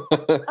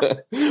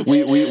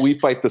 we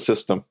fight the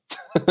system.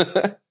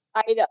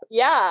 I know.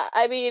 Yeah.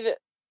 I mean,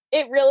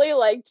 it really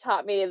like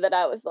taught me that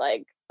I was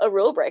like a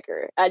rule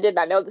breaker. I did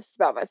not know this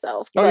about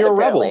myself. Oh, you're a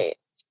rebel.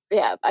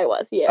 Yeah, I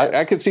was. Yeah.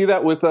 I could see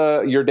that with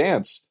your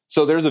dance.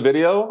 So there's a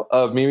video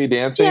of Mimi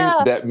dancing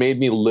that made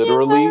me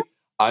literally,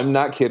 I'm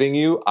not kidding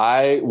you,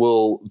 I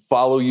will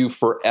follow you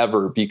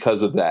forever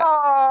because of that.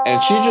 Aww.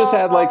 And she just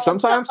had like,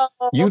 sometimes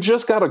you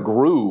just got to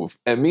groove.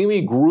 And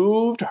Mimi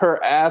grooved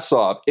her ass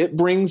off. It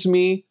brings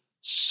me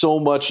so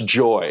much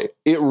joy.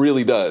 It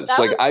really does.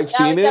 I've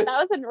seen it.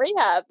 That was in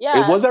rehab.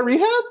 Yeah. Was that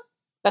rehab?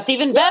 That's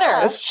even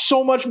better. That's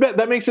so much better.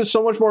 That makes it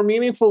so much more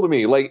meaningful to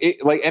me. Like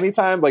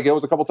anytime, like it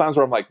was a couple times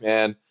where I'm like,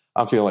 man,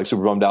 I'm feeling like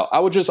super bummed out.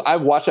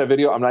 I've watched that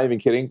video. I'm not even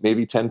kidding.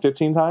 Maybe 10,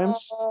 15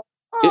 times.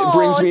 It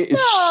brings me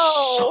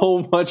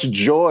so much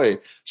joy.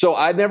 So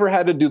I never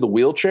had to do the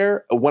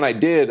wheelchair. When I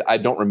did, I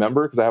don't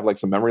remember because I have like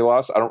some memory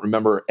loss. I don't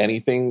remember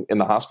anything in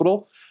the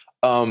hospital.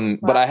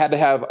 But I had to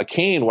have a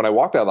cane when I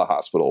walked out of the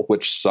hospital,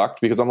 which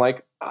sucked because I'm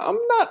like, I'm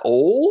not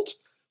old.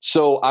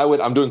 So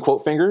I'm doing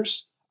quote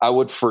fingers. I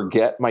would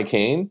forget my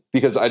cane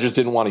because I just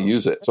didn't want to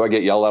use it. So I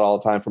get yelled at all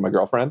the time from my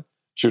girlfriend.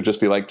 She would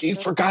just be like, you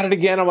forgot it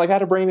again. I'm like, I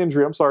had a brain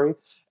injury. I'm sorry.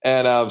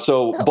 And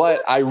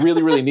but I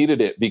really, really needed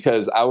it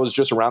because I was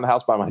just around the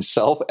house by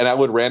myself and I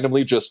would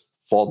randomly just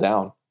fall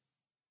down.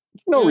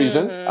 No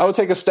reason. I would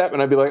take a step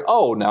and I'd be like,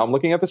 oh, now I'm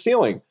looking at the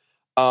ceiling.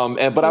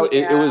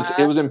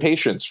 It was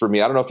impatience for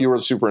me. I don't know if you were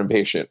super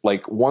impatient.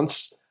 Like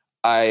once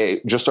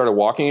I just started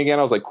walking again,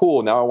 I was like,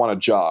 cool, now I want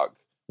to jog.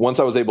 Once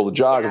I was able to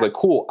jog, I was like,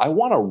 cool, I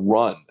want to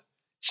run.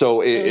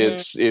 So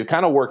it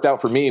kind of worked out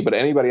for me, but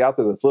anybody out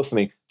there that's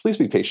listening, please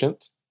be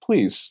patient.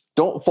 Please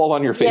don't fall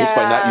on your face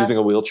by not using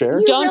a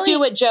wheelchair. Don't do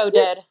what Joe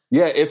did.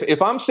 Yeah.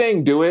 If I'm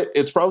saying do it,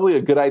 it's probably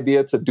a good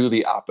idea to do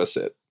the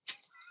opposite.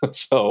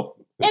 So.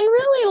 And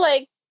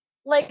really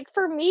like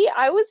for me,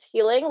 I was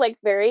healing like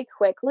very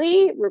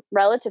quickly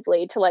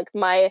relatively to like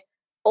my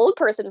old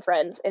person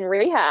friends in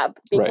rehab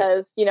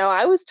because,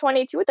 I was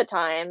 22 at the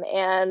time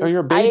and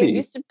you're a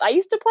baby. I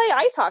used to play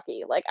ice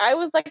hockey. Like I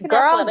was like an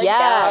girl, athletic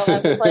gal. I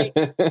was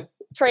like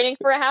training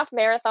for a half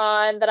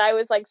marathon that I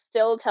was like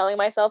still telling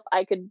myself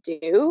I could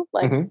do.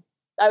 Like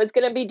I was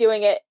going to be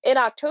doing it in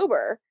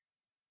October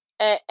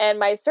and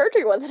my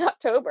surgery was in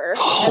October.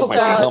 Oh my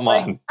God, come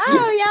on.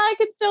 Oh yeah, I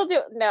could still do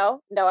it.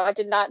 No, I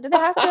did not do the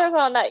half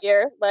marathon that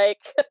year. Like,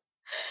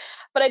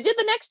 but I did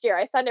the next year.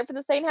 I signed up for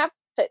the same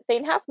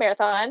half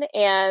marathon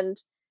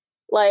and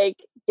like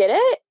did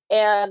it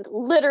and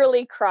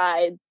literally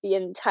cried the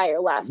entire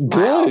last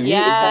mile. Good.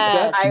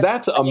 Yeah.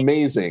 That's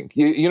amazing.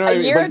 You know,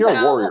 you're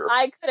a warrior.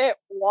 I couldn't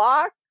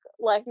walk.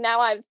 Like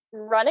now I'm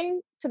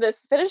running to this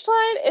finish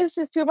line. It's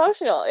just too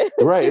emotional.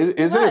 Right.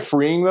 Isn't it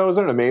freeing though?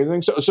 Isn't it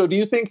amazing? So do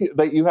you think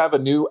that you have a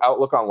new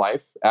outlook on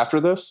life after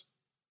this?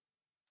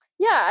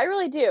 Yeah, I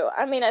really do.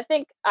 I mean, I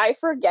think I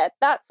forget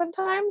that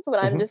sometimes when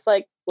I'm just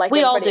like we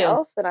everybody all do.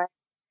 else and I,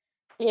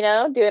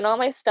 doing all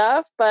my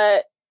stuff.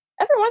 But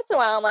every once in a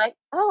while I'm like,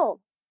 oh,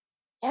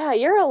 yeah,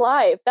 you're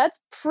alive. That's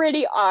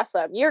pretty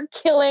awesome. You're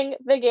killing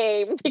the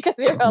game because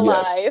you're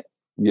alive.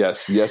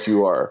 Yes,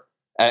 you are.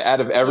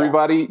 Out of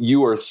everybody,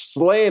 you are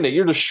slaying it.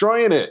 You're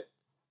destroying it.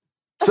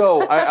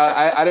 So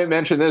I didn't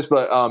mention this,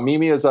 but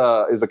Mimi is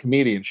a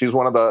comedian. She's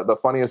one of the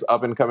funniest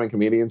up and coming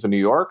comedians in New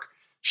York.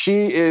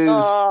 She is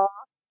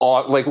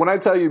like, when I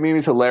tell you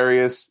Mimi's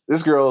hilarious,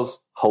 this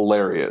girl's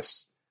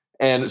hilarious.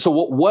 And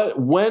so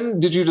when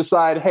did you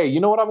decide, hey, you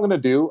know what I'm going to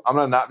do? I'm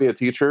going to not be a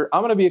teacher.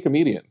 I'm going to be a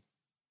comedian.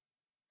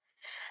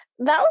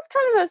 That was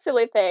kind of a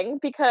silly thing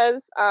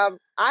because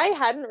I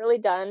hadn't really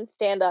done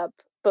stand up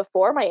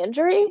before my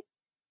injury.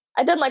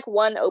 I did like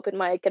one open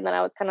mic and then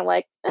I was kind of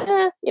like,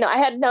 I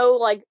had no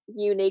like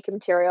unique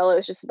material. It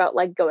was just about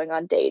like going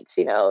on dates,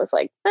 it was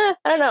like, I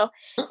don't know.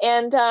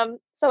 And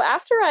so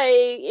after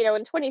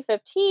in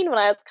 2015, when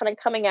I was kind of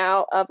coming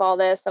out of all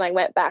this and I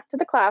went back to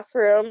the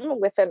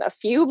classroom within a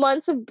few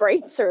months of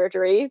brain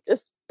surgery,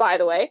 just by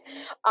the way,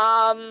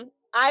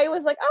 I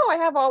was like, oh, I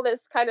have all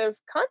this kind of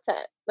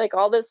content, like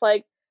all this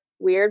like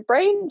weird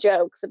brain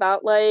jokes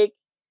about like,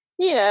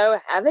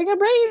 having a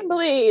brain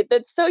bleed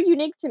that's so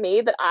unique to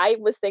me that I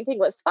was thinking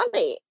was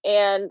funny.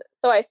 And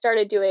so I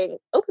started doing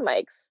open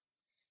mics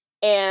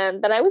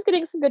and then I was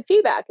getting some good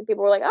feedback and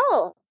people were like,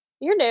 oh,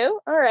 you're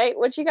new. All right.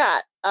 What you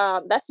got?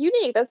 That's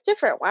unique. That's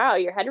different. Wow.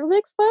 Your head really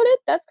exploded.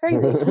 That's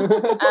crazy.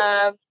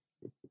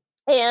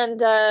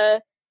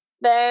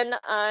 Then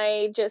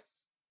I just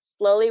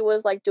slowly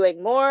was like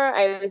doing more.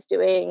 I was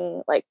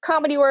doing like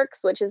Comedy Works,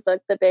 which is like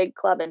the big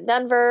club in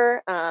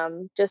Denver,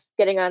 just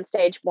getting on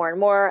stage more and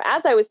more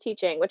as I was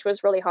teaching, which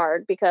was really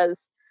hard because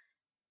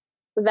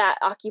that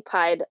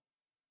occupied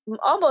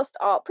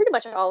pretty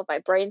much all of my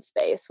brain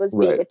space was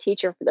being a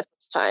teacher for the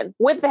first time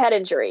with the head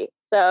injury.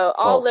 So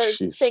all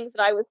the things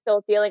that I was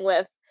still dealing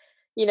with,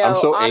 I'm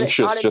so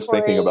anxious just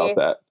thinking about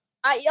that.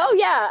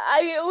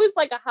 It was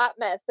like a hot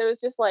mess. It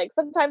was just like,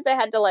 sometimes I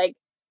had to like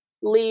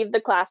leave the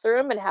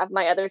classroom and have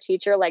my other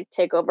teacher like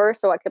take over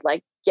so I could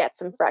like get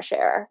some fresh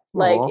air.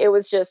 Like it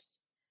was a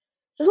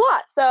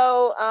lot.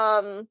 So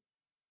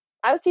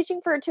I was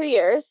teaching for 2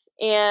 years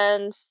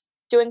and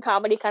doing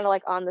comedy kind of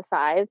like on the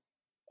side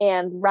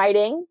and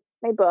writing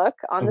my book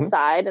on the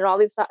side, and all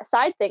these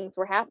side things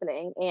were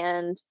happening.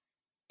 And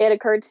it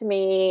occurred to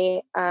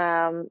me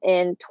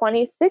in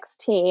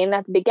 2016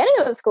 at the beginning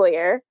of the school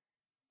year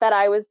that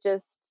I was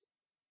just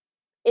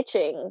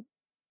itching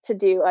to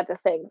do other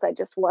things. I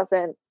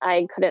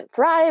couldn't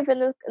thrive in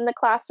the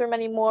classroom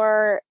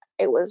anymore.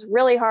 It was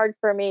really hard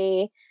for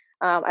me.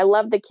 I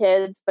love the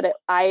kids, but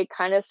I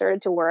kind of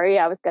started to worry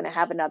I was going to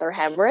have another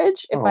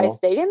hemorrhage if I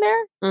stayed in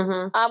there,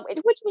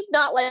 which was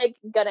not like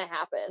going to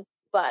happen.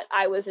 But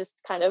I was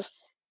just kind of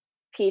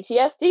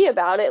PTSD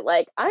about it.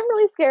 Like, I'm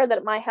really scared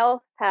that my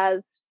health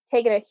has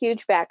taken a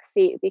huge back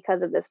seat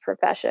because of this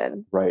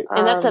profession. Right.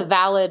 And that's a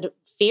valid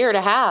fear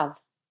to have.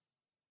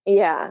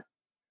 Yeah.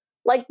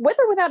 Like, with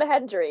or without a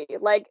head injury,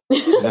 like, and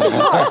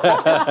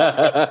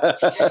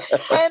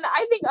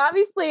I think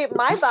obviously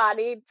my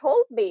body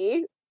told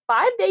me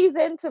 5 days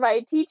into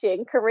my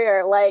teaching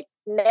career, like,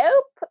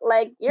 nope,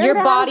 like your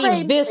body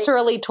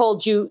viscerally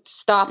told you,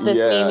 stop this,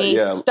 Mimi,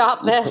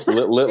 stop this.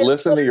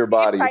 Listen to your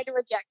body. Trying to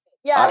reject it.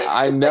 Yeah,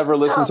 I never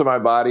listened to my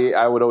body.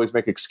 I would always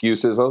make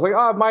excuses. I was like,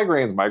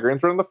 migraines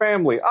run in the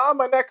family.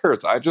 My neck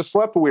hurts. I just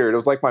slept weird. It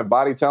was like my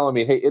body telling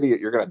me, hey, idiot,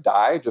 you're going to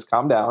die. Just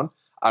calm down.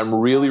 I'm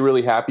really,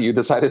 really happy you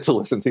decided to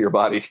listen to your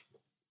body.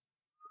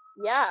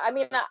 Yeah, I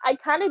mean, I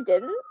kind of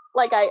didn't.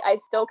 Like, I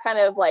still kind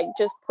of, like,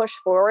 just pushed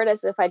forward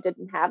as if I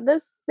didn't have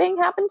this thing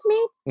happen to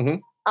me.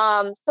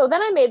 So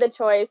then I made the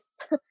choice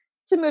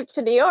to move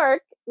to New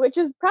York, which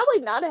is probably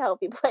not a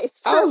healthy place.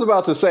 I was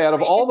about to say, out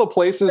of all the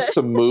places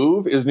to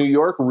move, is New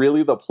York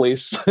really the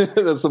place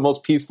that's the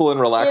most peaceful and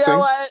relaxing? You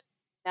know what?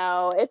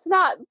 No, it's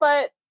not.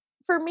 But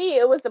for me,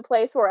 it was a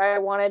place where I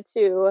wanted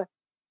to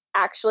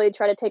actually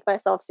try to take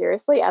myself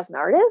seriously as an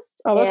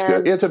artist. Oh, that's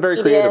good. It's a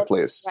very creative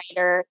place.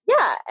 Writer.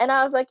 Yeah. And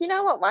I was like, you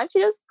know what? Why don't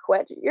you just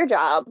quit your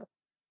job?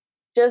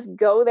 Just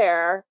go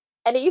there.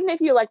 And even if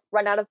you like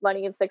run out of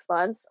money in 6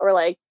 months or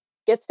like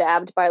get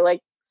stabbed by like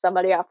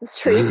somebody off the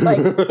street, like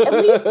at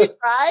least you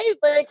tried.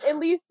 Like at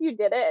least you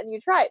did it and you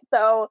tried.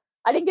 So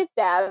I didn't get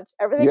stabbed.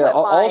 Everything went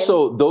fine.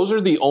 Also, those are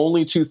the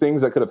only two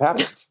things that could have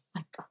happened.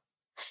 My God.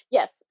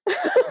 Yes.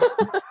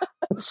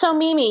 So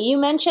Mimi, you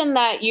mentioned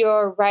that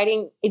you've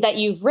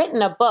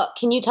written a book.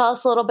 Can you tell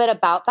us a little bit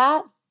about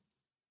that?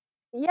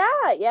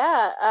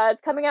 Yeah.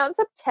 It's coming out in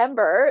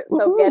September,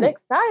 so get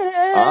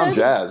excited. I'm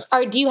jazzed.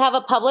 Do you have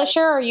a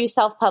publisher or are you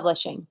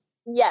self-publishing?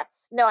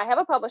 Yes. No, I have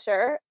a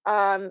publisher.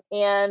 And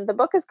the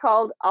book is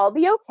called I'll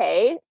Be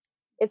Okay.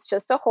 It's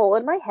just a hole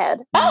in my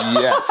head.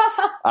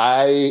 Yes.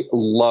 I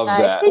love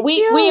that.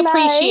 We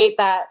appreciate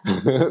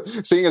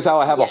that. Seeing as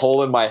how I have a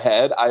hole in my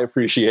head, I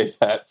appreciate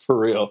that for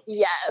real.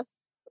 Yes.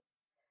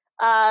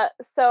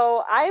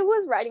 So I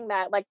was writing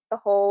that like the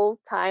whole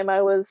time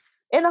I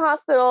was in the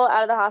hospital,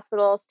 out of the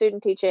hospital,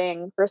 student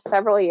teaching for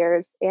several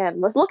years,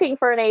 and was looking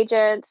for an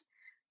agent,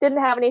 didn't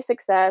have any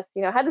success,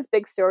 had this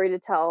big story to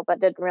tell, but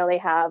didn't really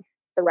have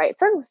the right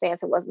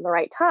circumstance. It wasn't the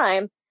right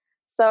time.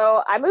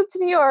 So I moved to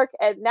New York,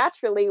 and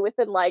naturally,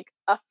 within like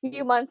a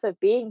few months of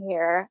being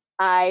here,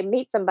 I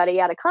meet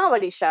somebody at a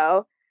comedy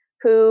show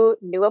who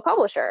knew a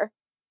publisher.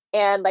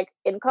 And like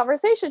in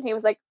conversation, he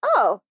was like,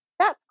 "Oh,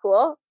 that's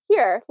cool.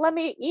 Here, let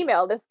me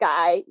email this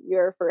guy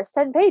your first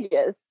 10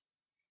 pages."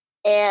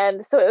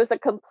 And so it was a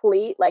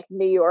complete like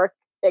New York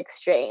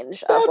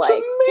exchange of That's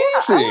like, amazing.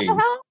 "Yeah, I want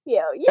to help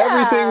you." Yeah.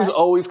 Everything's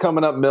always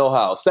coming up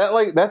Millhouse.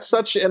 That's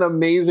such an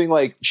amazing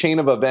like chain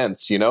of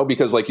events, you know,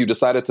 because like you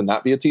decided to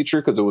not be a teacher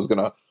because it was going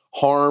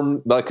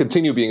to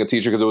continue being a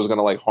teacher because it was going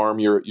to like harm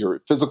your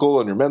physical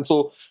and your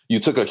mental. You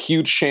took a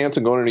huge chance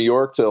in going to New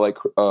York to like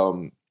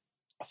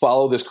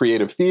follow this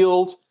creative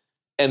field.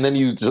 And then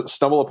you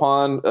stumble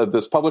upon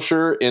this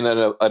publisher in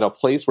a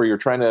place where you're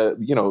trying to,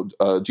 you know,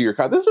 do your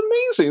This is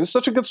amazing. It's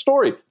such a good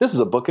story. This is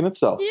a book in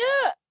itself.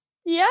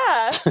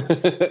 Yeah.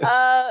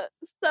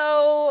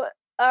 So,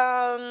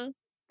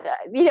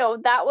 you know,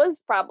 that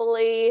was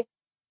probably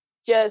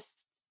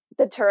just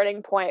the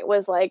turning point,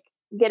 was like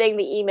getting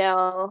the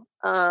email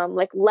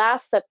like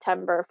last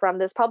September from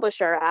this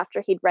publisher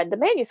after he'd read the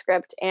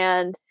manuscript,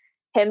 and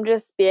him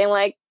just being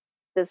like,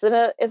 "This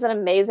is an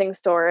amazing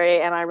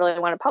story, and I really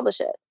want to publish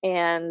it."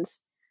 And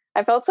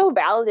I felt so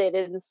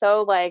validated and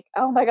so like,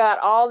 oh my God,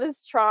 all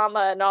this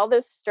trauma and all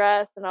this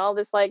stress and all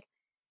this like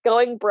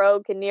going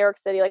broke in New York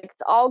City, like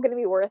it's all going to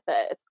be worth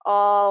it. It's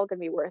all going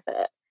to be worth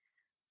it.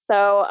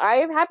 So I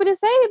am happy to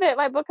say that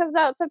my book comes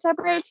out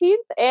September 18th,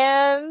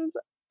 and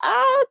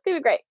it's going to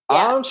be great.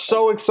 Yeah. I'm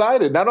so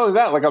excited. Not only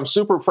that, like I'm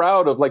super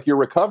proud of like your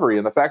recovery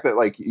and the fact that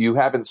like you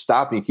haven't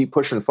stopped and you keep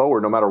pushing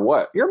forward no matter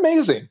what. You're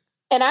amazing.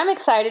 And I'm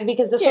excited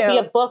because this will be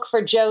a book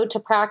for Joe to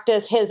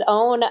practice his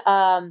own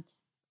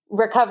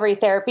recovery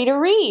therapy to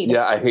read.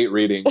 Yeah, I hate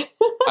reading.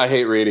 I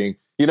hate reading.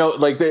 You know,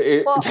 like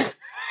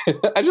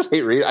I just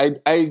hate reading.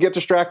 I get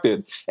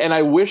distracted. And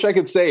I wish I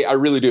could say, I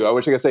really do. I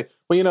wish I could say,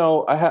 well, you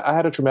know, I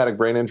had a traumatic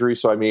brain injury.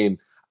 So, I mean,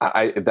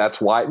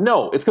 that's why.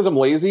 No, it's because I'm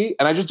lazy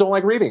and I just don't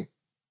like reading.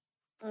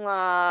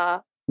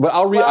 But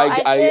I'll read.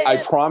 Well, I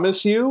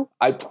promise you,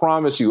 I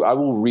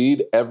will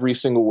read every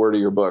single word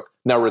of your book.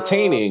 Now,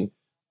 retaining,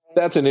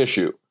 that's an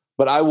issue.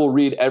 But I will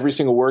read every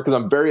single word because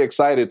I'm very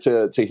excited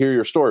to hear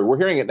your story. We're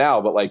hearing it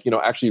now, but like, you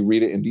know, actually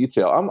read it in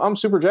detail. I'm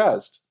super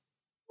jazzed.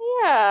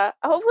 Yeah.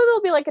 Hopefully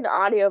there'll be like an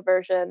audio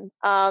version,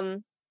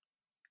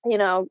 you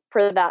know,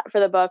 for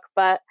the book.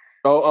 But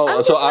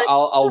so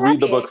I'll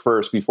read the book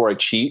first before I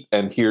cheat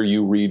and hear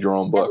you read your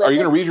own book. Are you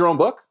going to read your own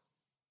book?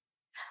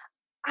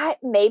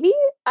 Maybe.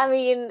 I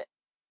mean,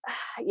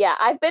 yeah,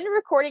 I've been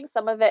recording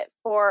some of it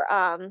for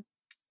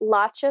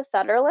Latcha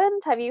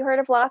Sutherland. Have you heard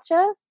of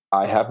Latcha?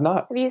 I have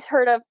not. Have you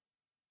heard of?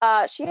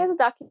 She has a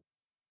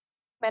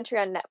documentary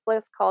on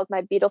Netflix called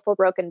My Beautiful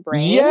Broken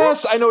Brain.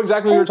 Yes, I know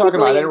exactly who you're talking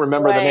about. I didn't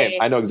remember the name.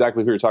 I know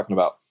exactly who you're talking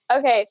about.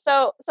 Okay,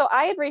 so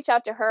I had reached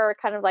out to her,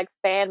 kind of like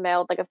fan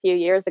mailed like a few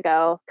years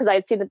ago, because I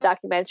had seen the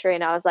documentary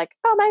and I was like,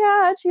 oh my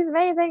God, she's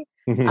amazing.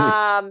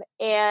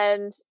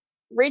 And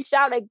reached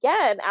out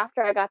again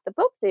after I got the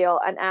book deal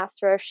and asked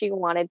her if she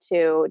wanted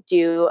to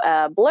do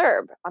a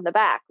blurb on the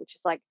back, which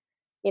is like,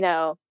 you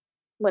know,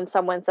 when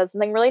someone says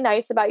something really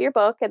nice about your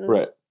book and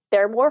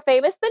they're more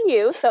famous than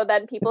you, so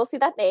then people see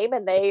that name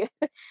and they're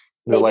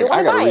like,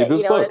 I gotta read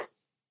this book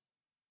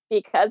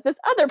because this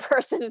other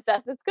person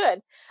says it's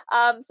good.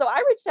 So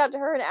I reached out to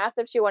her and asked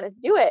if she wanted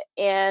to do it,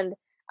 and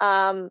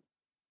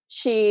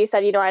she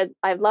said, you know,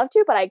 I'd love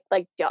to, but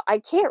I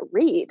can't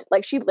read.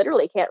 Like, she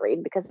literally can't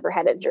read because of her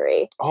head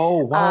injury.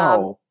 Oh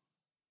wow!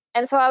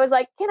 And so I was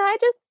like, can I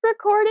just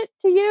record it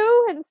to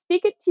you and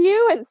speak it to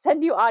you and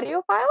send you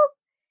audio files?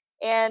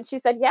 And she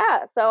said,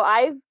 yeah. So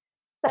I've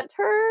sent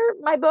her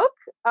my book,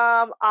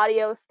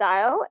 audio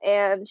style,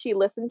 and she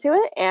listened to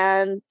it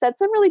and said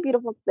some really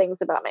beautiful things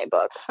about my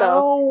book.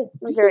 So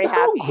I'm very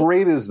happy. How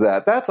great is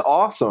that? That's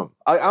awesome.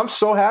 I'm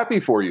so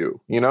happy for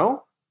you, you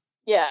know?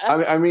 Yeah.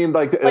 I mean,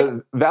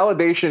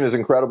 validation is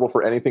incredible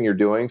for anything you're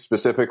doing,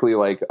 specifically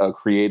like a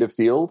creative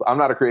field. I'm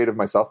not a creative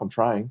myself. I'm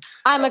trying.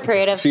 I'm a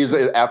creative. She's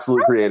an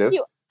absolute creative.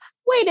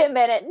 Wait a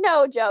minute.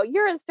 No, Joe,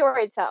 you're a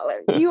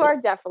storyteller. You are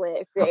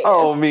definitely a creative.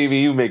 Oh,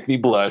 Mimi, you make me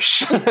blush.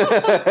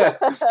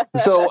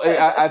 So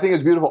I think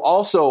it's beautiful.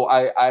 Also,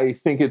 I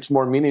think it's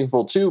more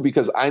meaningful too,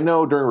 because I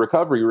know during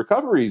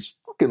recovery is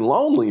fucking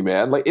lonely,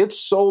 man. Like, it's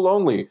so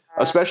lonely,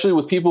 especially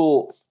with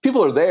people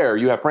are there.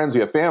 You have friends,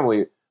 you have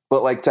family,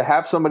 but like to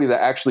have somebody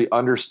that actually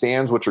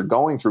understands what you're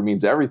going through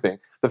means everything.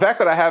 The fact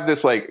that I have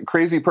this like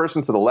crazy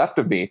person to the left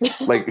of me,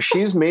 like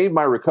she's made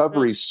my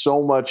recovery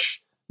so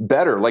much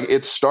better. Like,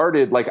 it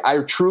started, like,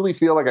 I truly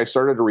feel like I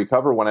started to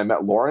recover when I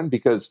met Lauren,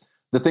 because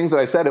the things that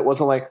I said, it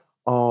wasn't like,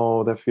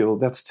 oh,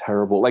 that's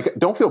terrible. Like,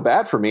 don't feel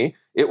bad for me.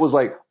 It was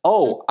like,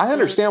 oh, I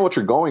understand what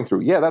you're going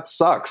through. Yeah, that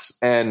sucks.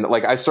 And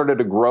like, I started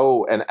to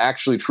grow and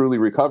actually truly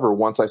recover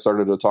once I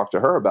started to talk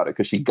to her about it,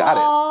 because she got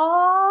it.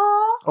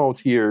 Oh,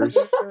 tears.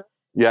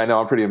 Yeah, I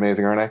know. I'm pretty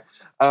amazing, aren't I?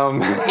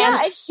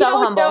 And so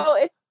humble.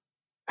 Though,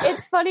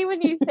 it's funny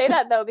when you say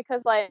that, though,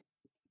 because like,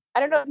 I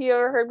don't know if you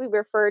ever heard me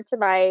refer to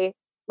my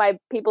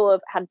people who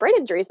have had brain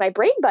injuries, my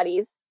brain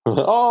buddies.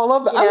 Oh, I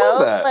love that. I love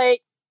that.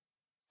 Like,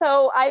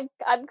 So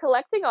I'm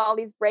collecting all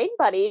these brain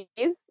buddies,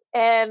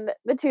 and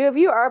the two of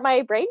you are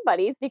my brain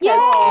buddies because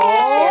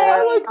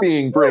I like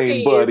being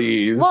brain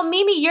buddies. Well,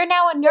 Mimi, you're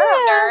now a neuro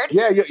nerd.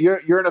 Yeah,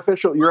 you're an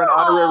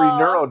honorary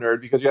neuro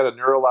nerd because you had a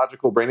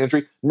neurological brain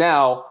injury.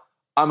 Now,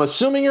 I'm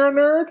assuming you're a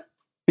nerd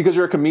because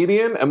you're a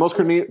comedian, and most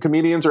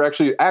comedians are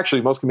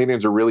actually most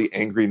comedians are really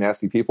angry,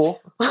 nasty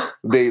people.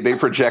 They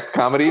project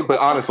comedy, but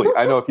honestly,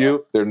 I know a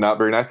few. They're not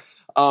very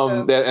nice,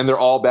 and they're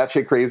all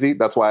batshit crazy.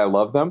 That's why I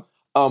love them.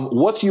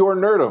 What's your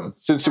nerdum?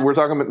 Since we're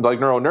talking about like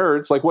neuro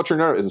nerds, like what's your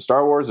nerd? Is it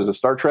Star Wars? Is it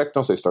Star Trek?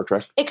 Don't say Star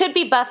Trek. It could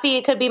be Buffy.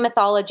 It could be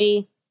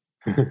mythology.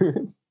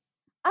 I'm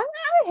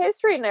a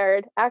history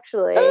nerd,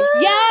 actually.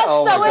 Yes,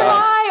 so am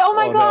I. Oh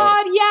my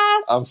God, no.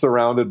 yes. I'm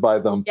surrounded by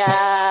them.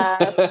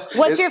 Yeah.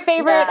 What's your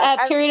favorite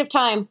period of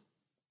time?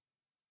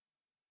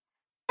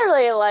 I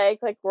really like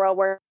World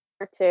War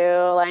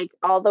II. Like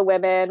all the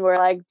women were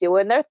like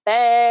doing their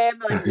thing.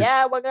 Like,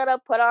 yeah, we're gonna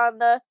put on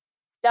the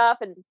stuff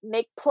and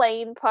make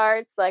plane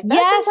parts. Like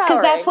yes,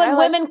 because that's when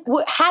women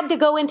had to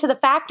go into the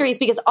factories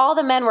because all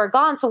the men were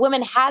gone. So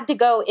women had to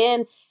go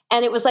in,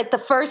 and it was like the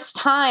first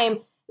time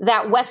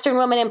that Western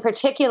women in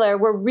particular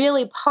were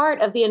really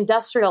part of the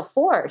industrial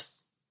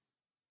force.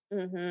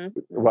 Mm-hmm.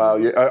 Wow.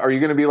 Are you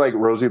going to be like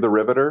Rosie the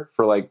Riveter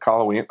for like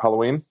Halloween?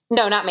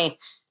 No, not me.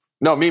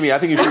 No, Mimi, I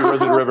think you should be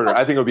Rosie the Riveter.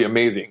 I think it would be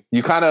amazing.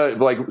 You kind of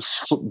like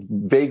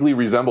vaguely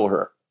resemble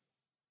her.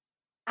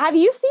 Have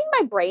you seen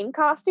my brain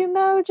costume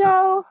though,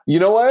 Joe? You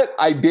know what?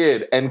 I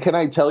did. And can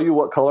I tell you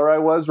what color I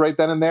was right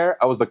then and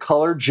there? I was the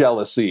color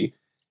jealousy.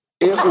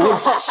 It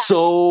was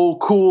so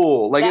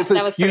cool. Like it's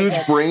this huge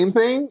brain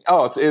thing.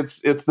 Oh,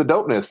 it's the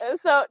dopeness.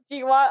 So do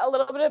you want a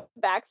little bit of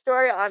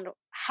backstory on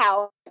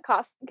how the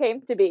costume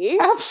came to be?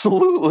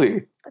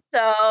 Absolutely.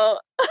 So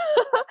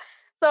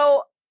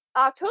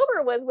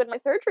October was when my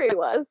surgery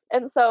was.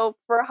 And so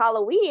for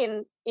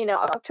Halloween,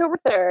 October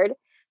 3rd.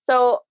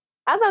 So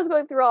as I was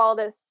going through all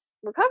this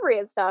recovery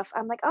and stuff,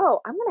 I'm like,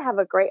 oh, I'm going to have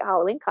a great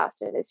Halloween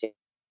costume this year.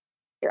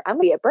 I'm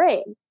going to be a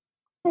brain.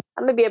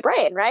 I'm going to be a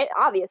brain, right?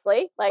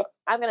 Obviously, like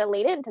I'm going to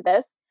lean into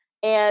this.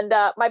 And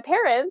my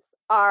parents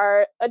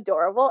are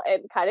adorable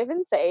and kind of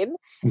insane.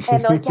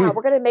 And they're like, yeah,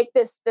 we're going to make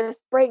this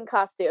brain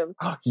costume.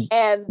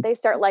 And they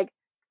start like,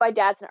 my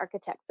dad's an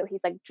architect. So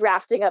he's like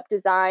drafting up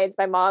designs.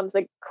 My mom's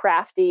like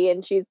crafty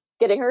and she's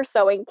getting her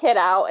sewing kit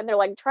out. And they're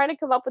like trying to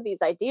come up with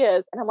these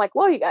ideas. And I'm like,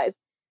 whoa, you guys,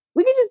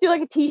 we can just do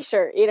like a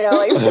t-shirt,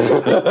 like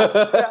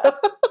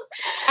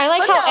I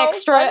like how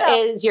extra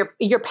is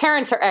your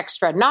parents are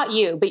extra, not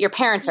you, but your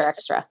parents are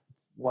extra.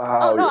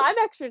 Wow. Oh no, I'm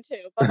extra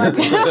too. But my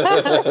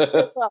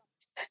parents well.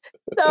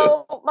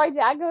 So my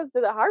dad goes to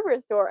the hardware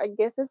store and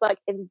gets this like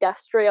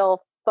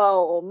industrial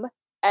foam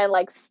and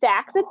like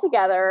stacks it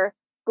together,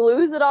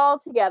 glues it all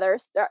together,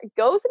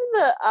 goes into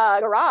the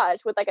garage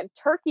with like a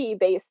turkey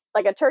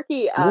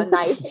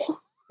knife,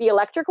 the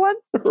electric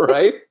ones.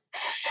 Right.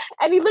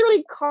 And he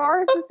literally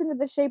carves this into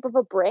the shape of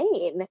a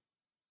brain.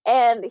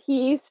 And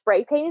he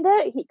spray painted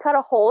it. He cut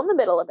a hole in the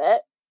middle of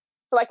it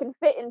so I can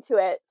fit into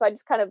it. So I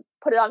just kind of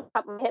put it on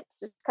top of my hips,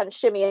 just kind of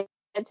shimmy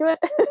into it.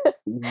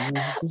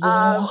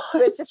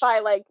 Which if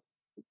I like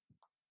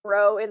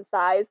grow in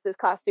size, this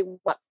costume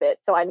won't fit.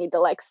 So I need to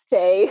like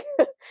stay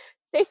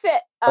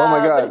fit. Oh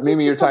my God,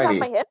 Mimi, you're tiny.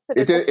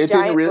 It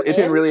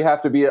didn't really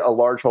have to be a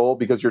large hole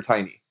because you're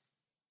tiny.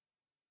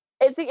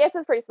 It's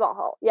a pretty small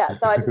hole. Yeah.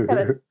 So I just kind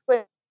of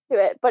squished to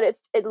it, but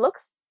it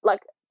looks like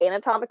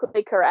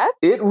anatomically correct.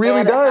 It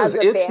really does.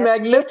 It's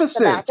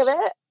magnificent. Back of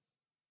it.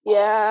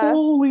 Yeah.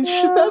 Holy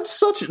shit. That's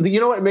such,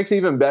 what makes it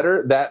even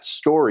better? That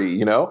story,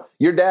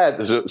 your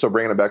dad, so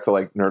bringing it back to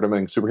like nerdom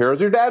and superheroes,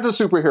 your dad's a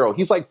superhero.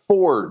 He's like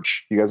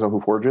Forge. You guys know who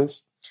Forge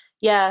is?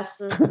 Yes.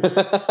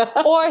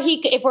 Or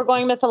if we're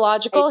going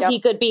mythological,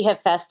 he could be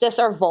Hephaestus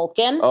or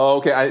Vulcan. Oh,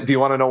 okay. Do you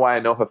want to know why I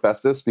know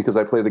Hephaestus? Because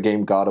I play the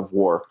game God of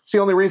War. It's the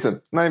only reason.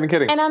 I'm not even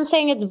kidding. And I'm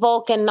saying it's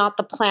Vulcan, not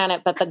the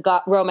planet, but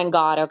the Roman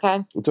god,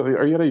 okay? So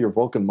are you out of your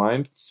Vulcan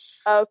mind?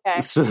 Okay.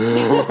 So,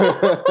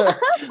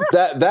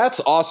 that's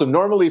awesome.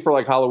 Normally for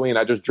like Halloween,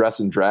 I just dress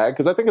in drag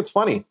because I think it's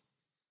funny.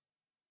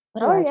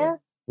 Yeah.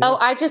 Oh,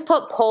 I just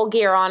put pole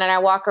gear on and I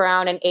walk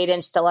around in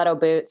 8-inch stiletto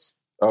boots.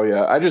 Oh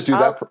yeah, I just do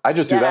that.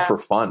 Do that for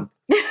fun.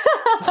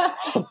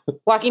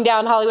 Walking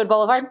down Hollywood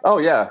Boulevard. Oh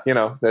yeah,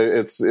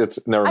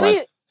 it's never mind. I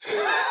mean,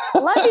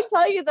 let me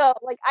tell you though,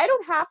 like I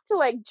don't have to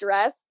like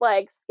dress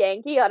like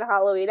skanky on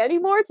Halloween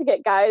anymore to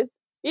get guys.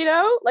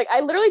 Like I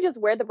literally just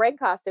wear the brain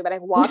costume and I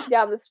walk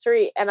down the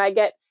street and I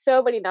get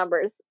so many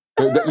numbers.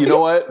 You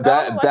know what?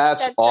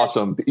 That's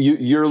awesome.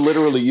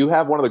 You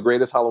have one of the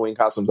greatest Halloween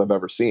costumes I've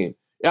ever seen.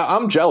 Yeah,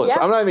 I'm jealous.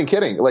 Yeah. I'm not even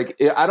kidding. Like,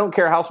 I don't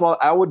care how small.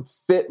 I would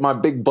fit my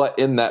big butt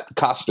in that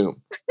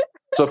costume.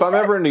 So if I'm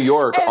ever in New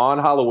York on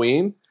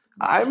Halloween,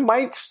 I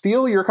might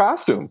steal your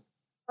costume.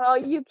 Oh,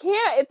 you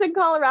can't. It's in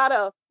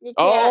Colorado. You can't.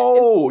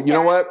 Oh, you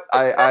know what?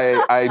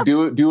 I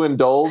do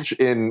indulge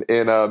in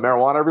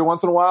marijuana every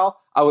once in a while.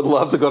 I would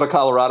love to go to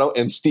Colorado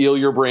and steal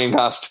your brain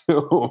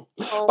costume. Oh,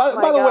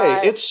 by the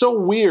way, it's so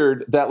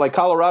weird that like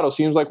Colorado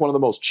seems like one of the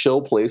most chill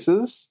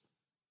places,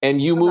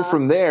 and you move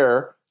from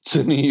there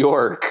to New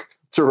York.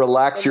 to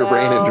relax your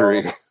brain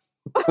injury.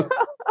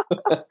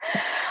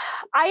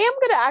 I am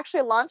going to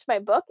actually launch my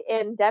book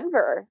in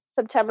Denver,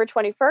 September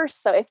 21st.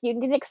 So if you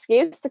need an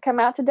excuse to come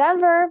out to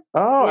Denver,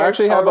 I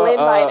actually totally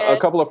have a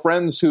couple of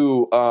friends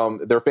who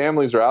their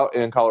families are out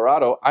in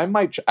Colorado. I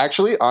might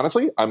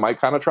honestly, I might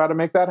kind of try to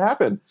make that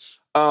happen.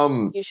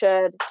 You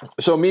should.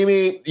 So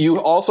Mimi, you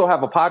also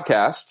have a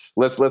podcast.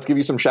 Let's give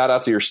you some shout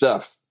out to your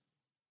stuff.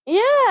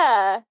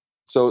 Yeah.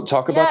 So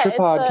talk about your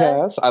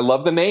podcast. I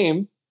love the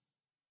name.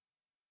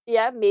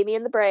 Yeah, Mimi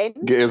and the Brain.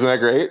 Isn't that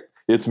great?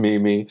 It's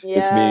Mimi. Yeah.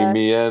 It's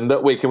Mimi and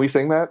wait, can we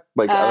sing that?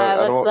 Like,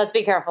 let's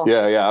be careful.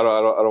 Yeah. I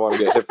don't want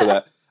to get hit for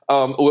that.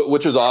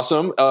 Which is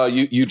awesome.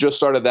 You just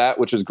started that,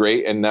 which is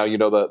great, and now you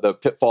know the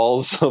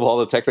pitfalls of all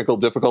the technical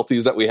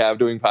difficulties that we have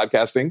doing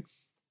podcasting.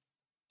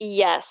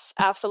 Yes,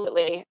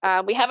 absolutely.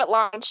 We haven't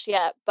launched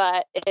yet,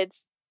 but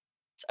it's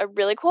a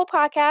really cool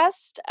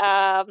podcast.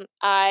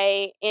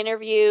 I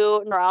interview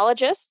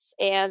neurologists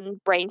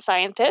and brain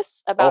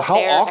scientists about how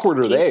their awkward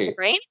are they? In the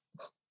brain.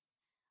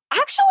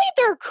 Actually,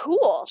 they're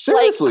cool.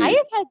 Seriously, I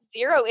have had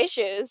zero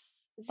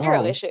issues.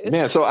 Zero issues.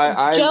 Man, so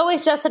I Joe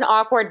is just an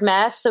awkward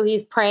mess, so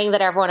he's praying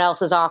that everyone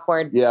else is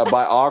awkward. Yeah,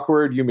 by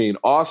awkward you mean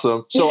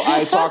awesome. So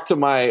I talked to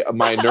my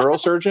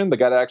neurosurgeon, the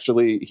guy that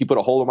actually he put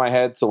a hole in my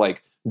head to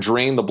like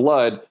drain the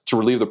blood to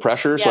relieve the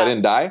pressure, so I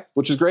didn't die,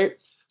 which is great.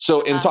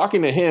 So in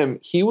talking to him,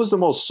 he was the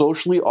most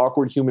socially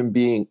awkward human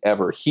being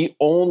ever. He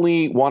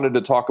only wanted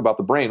to talk about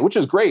the brain, which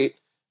is great.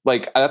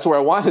 Like that's where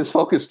I want his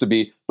focus to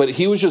be. But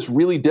he was just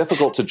really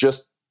difficult to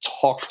just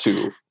talk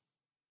to.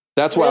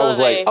 That's why I was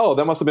like, oh,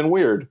 that must have been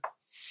weird.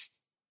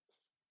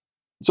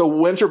 So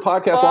when's your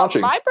podcast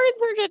launching? My brain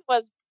surgeon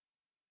was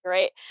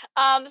great.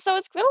 So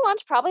it's going to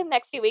launch probably in the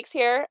next few weeks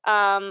here.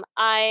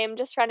 I'm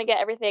just trying to get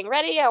everything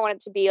ready. I want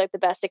it to be like the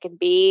best it can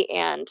be.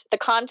 And the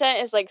content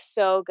is like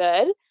so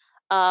good.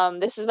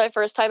 This is my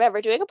first time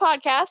ever doing a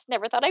podcast.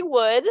 Never thought I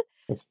would.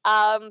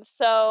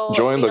 So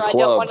join the club. I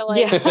don't want to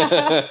like.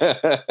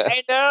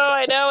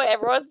 I know.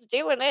 Everyone's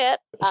doing it.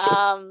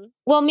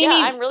 Well, Mimi,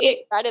 I'm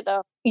really excited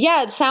though.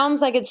 Yeah, it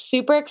sounds like it's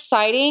super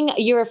exciting.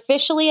 You're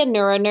officially a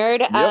neuro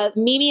nerd. Yep.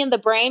 Mimi and the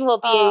Brain will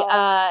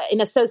be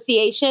in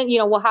association. You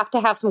know, we'll have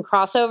to have some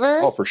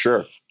crossovers. Oh, for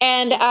sure.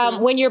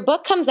 And when your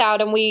book comes out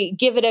and we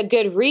give it a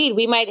good read,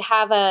 we might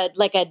have a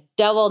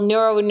double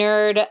neuro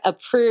nerd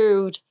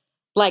approved,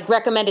 like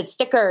recommended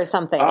sticker or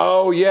something.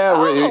 Oh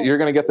yeah, you're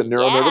going to get the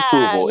neuro nerd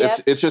approval. Yep.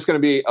 It's just going to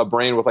be a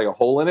brain with like a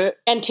hole in it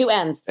and two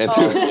ends. And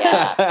two.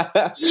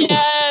 Yeah.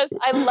 Yes,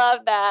 I love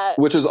that.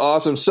 Which is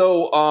awesome.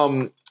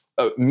 So,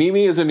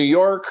 Mimi is in New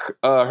York.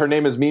 Her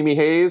name is Mimi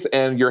Hayes,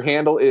 and your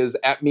handle is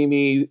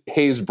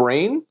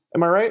 @MimiHayesBrain.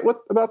 Am I right?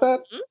 What about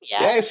that?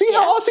 Yeah. See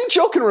how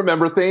Joe can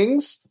remember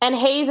things. And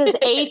Hayes is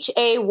Hayes,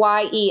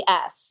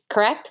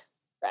 correct?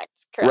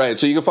 Correct. Right.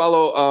 So you can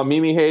follow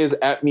Mimi Hayes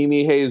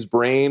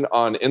 @MimiHayesBrain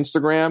on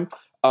Instagram.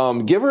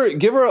 Give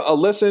her a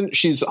listen.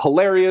 She's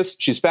hilarious.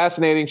 She's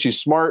fascinating.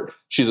 She's smart.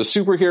 She's a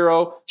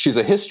superhero. She's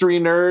a history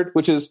nerd,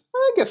 which is,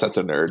 I guess that's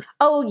a nerd.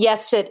 Oh,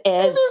 yes, it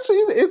is.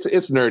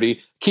 It's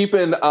nerdy. Keep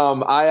an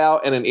eye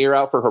out and an ear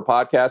out for her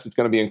podcast. It's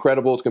going to be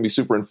incredible. It's going to be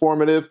super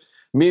informative.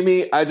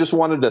 Mimi, I just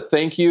wanted to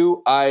thank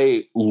you.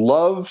 I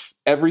love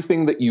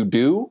everything that you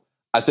do.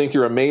 I think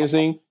you're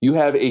amazing. You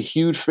have a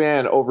huge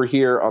fan over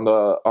here on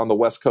the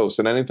West Coast,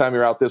 and anytime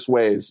you're out this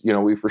ways,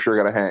 we for sure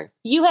got to hang.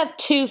 You have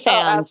two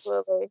fans. Oh,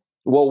 absolutely.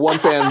 Well, one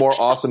fan more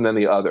awesome than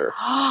the other.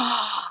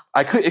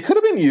 It could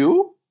have been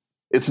you.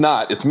 It's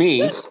not. It's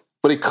me.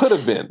 But it could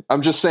have been.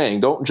 I'm just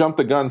saying. Don't jump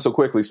the gun so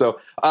quickly. So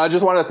I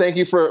just want to thank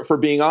you for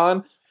being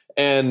on.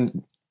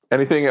 And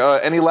anything?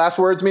 Any last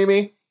words,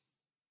 Mimi?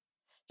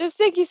 Just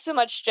thank you so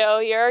much, Joe.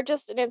 You're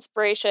just an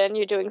inspiration.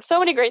 You're doing so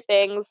many great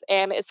things,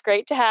 and it's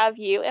great to have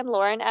you and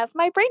Lauren as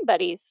my brain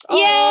buddies. Yay!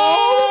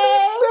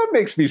 That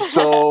makes me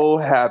so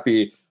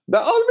happy.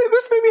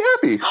 This made me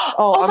happy.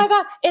 Oh my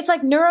God. It's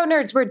like neuro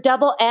nerds. We're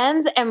double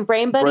N's and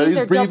brain buddies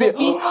are double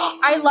B.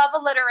 I love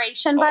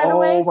alliteration, by the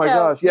way. Oh my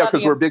gosh. Yeah,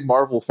 because we're big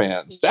Marvel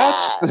fans.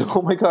 That's,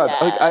 oh my God.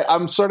 Yeah. Like,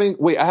 I'm starting,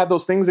 I have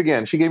those things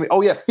again. She gave me,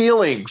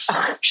 feelings.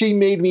 She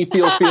made me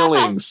feel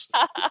feelings.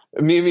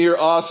 Mimi, you're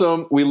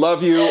awesome. We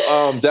love you.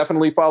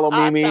 Definitely follow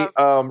Mimi.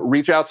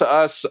 Reach out to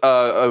us.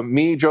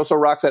 Me, Joso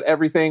Rocks at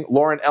everything.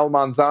 Lauren L.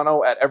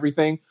 Manzano at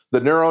everything. The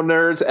Neuro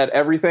Nerds at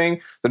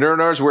everything. The Neuro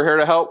Nerds, we're here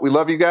to help. We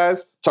love you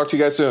guys. Talk to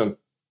you guys soon.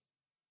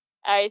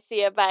 All right,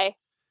 see you. Bye.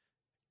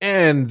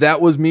 And that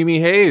was Mimi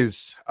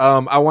Hayes.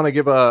 I want to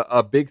give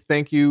a big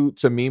thank you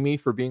to Mimi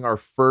for being our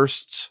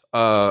first,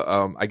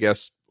 I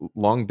guess,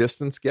 long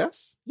distance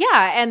guest.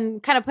 Yeah,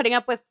 and kind of putting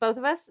up with both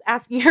of us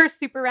asking her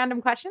super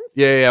random questions.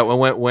 Yeah.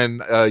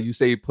 When you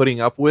say putting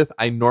up with,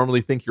 I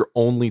normally think you're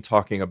only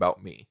talking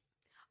about me.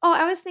 Oh,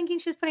 I was thinking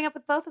she's putting up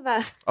with both of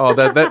us. Oh,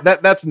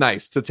 that's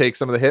nice to take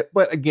some of the hit.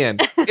 But again,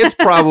 it's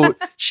probably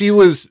she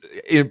was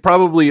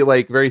probably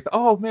like very.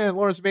 Oh man,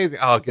 Lauren's amazing.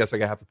 Oh, I guess I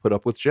have to put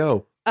up with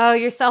Joe. Oh,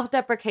 your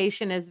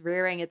self-deprecation is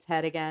rearing its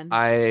head again.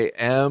 I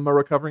am a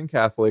recovering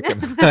Catholic.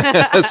 And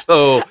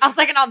so I was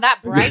like, on that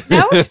bright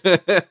note.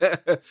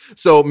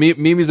 So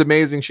Mimi's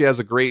amazing. She has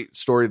a great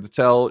story to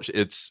tell.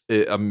 It's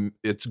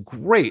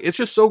great. It's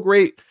just so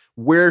great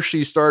where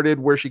she started,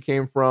 where she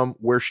came from,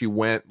 where she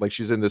went. Like,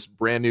 she's in this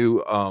brand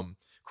new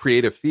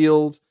creative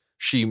field.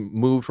 She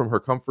moved from her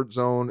comfort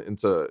zone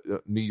into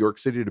New York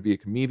City to be a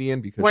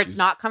comedian because where it's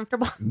not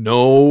comfortable.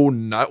 No,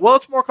 not well.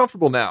 It's more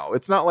comfortable now.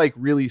 It's not like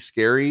really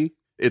scary.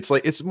 It's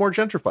like it's more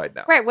gentrified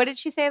now. Right. What did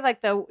she say?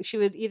 Like she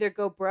would either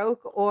go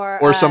broke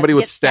or somebody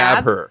would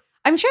stab her.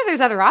 I'm sure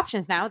there's other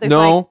options now. There's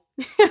no,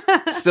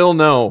 still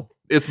no.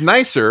 It's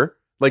nicer.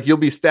 Like, you'll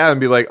be stabbed and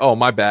be like, oh,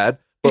 my bad.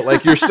 But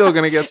like, you're still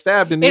gonna get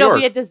stabbed in New York.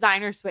 It'll be a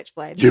designer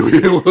switchblade.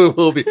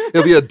 It'll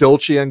be a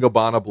Dolce &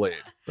 Gabbana blade,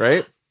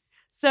 right?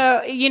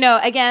 So,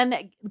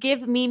 again,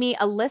 give Mimi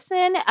a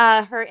listen.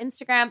 Her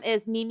Instagram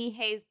is Mimi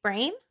Hayes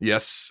Brain.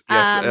 Yes.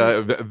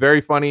 Very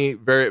funny.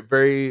 Very,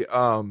 very.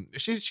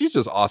 She's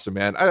just awesome,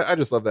 man. I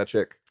just love that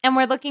chick. And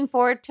we're looking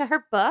forward to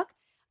her book.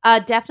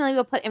 Definitely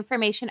we'll put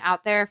information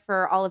out there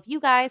for all of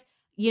you guys.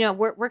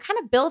 We're kind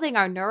of building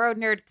our Neuro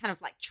Nerd kind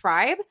of like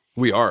tribe.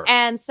 We are.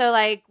 And so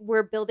like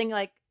we're building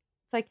like,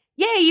 it's like,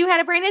 yay, you had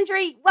a brain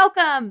injury.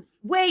 Welcome.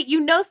 Wait, you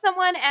know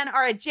someone and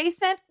are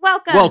adjacent?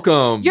 Welcome.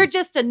 Welcome. You're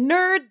just a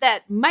nerd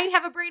that might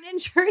have a brain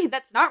injury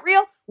that's not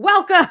real?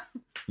 Welcome.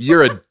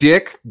 You're a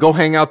dick. Go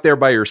hang out there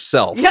by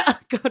yourself. Yeah,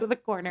 go to the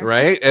corner.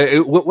 Right?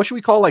 What should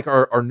we call like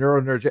our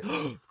neuro nerd?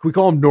 Can we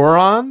call them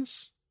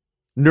neurons?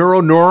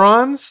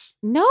 Neuroneurons?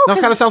 No.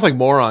 That kind of sounds like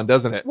moron,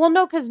 doesn't it? Well,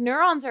 no, because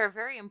neurons are a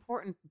very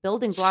important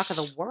building block of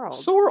the world.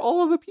 So are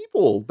all of the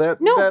people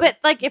that. No, but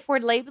like if we're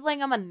labeling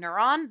them a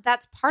neuron,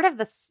 that's part of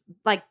this,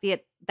 like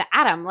the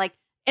atom. Like,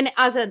 and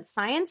as a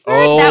science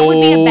nerd, that would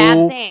be a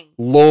bad thing.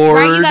 Lord,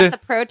 right? You got the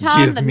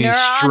proton, give the me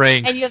neuron,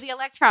 strength. and you have the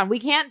electron. We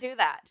can't do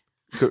that.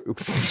 Oh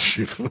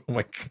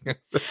my God.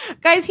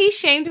 Guys, he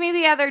shamed me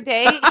the other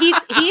day.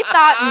 He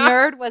thought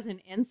nerd was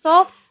an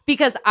insult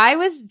because I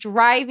was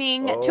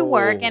driving to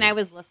work and I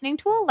was listening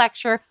to a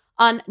lecture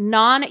on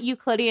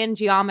non-Euclidean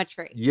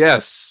geometry.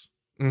 Yes.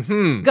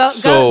 Mm-hmm. Go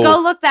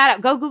look that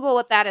up. Go Google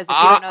what that is. If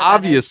you don't know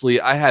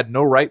obviously, I had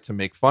no right to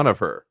make fun of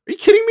her. Are you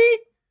kidding me?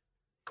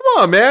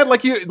 Come on, man.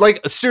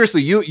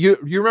 Seriously, you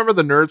remember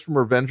the nerds from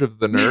Revenge of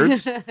the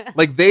Nerds?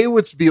 Like, they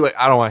would be like,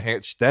 I don't want to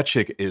hang. That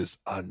chick is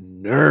a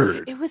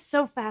nerd. It was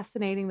so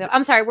fascinating, though.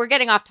 I'm sorry, we're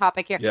getting off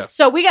topic here. Yes.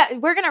 So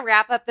we're gonna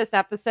wrap up this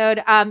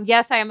episode.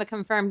 Yes, I am a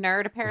confirmed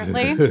nerd,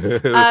 apparently.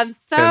 10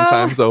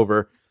 times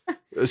over.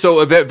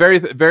 So very,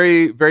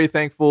 very, very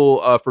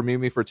thankful for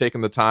Mimi for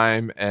taking the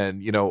time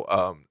and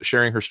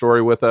sharing her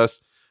story with us.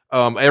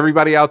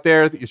 Everybody out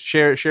there,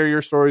 share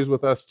your stories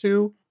with us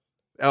too.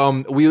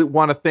 We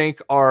want to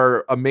thank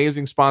our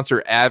amazing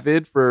sponsor,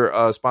 Avid, for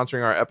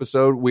sponsoring our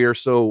episode. We are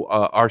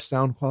our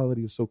sound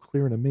quality is so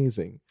clear and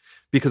amazing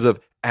because of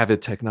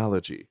Avid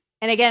technology.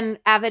 And again,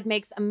 Avid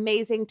makes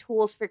amazing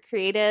tools for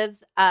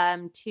creatives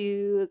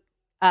to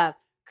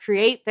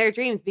create their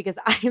dreams, because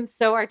I am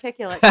so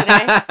articulate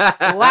today.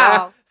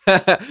 Wow.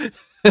 Well,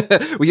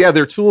 yeah,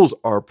 their tools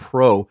are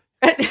pro.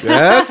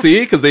 Yeah,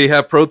 see, because they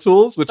have Pro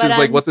Tools, which is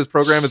like what this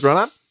program is run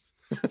on.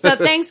 So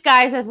thanks,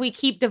 guys, as we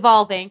keep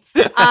devolving.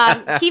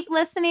 Keep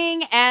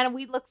listening, and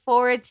we look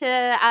forward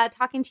to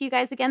talking to you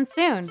guys again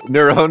soon.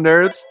 Neuro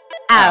Nerds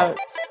out.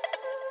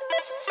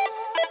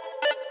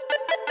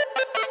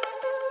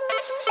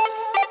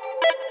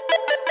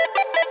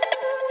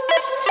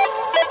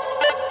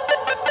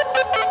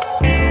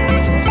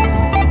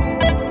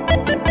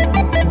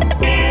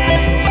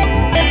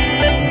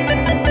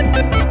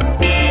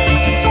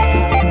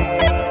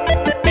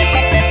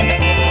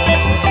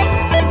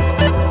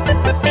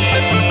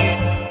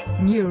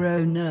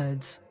 Neuro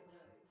Nerds.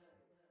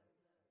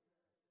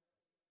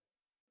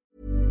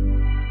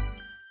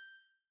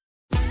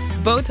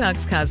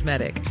 Botox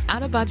Cosmetic,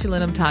 out of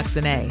botulinum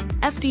toxin A,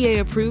 FDA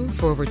approved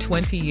for over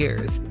 20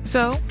 years.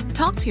 So,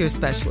 talk to your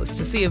specialist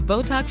to see if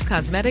Botox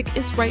Cosmetic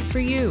is right for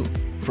you.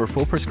 For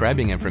full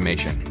prescribing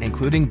information,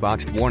 including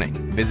boxed warning,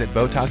 visit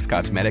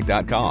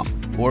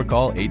BotoxCosmetic.com or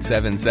call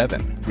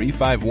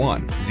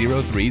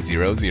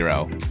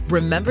 877-351-0300.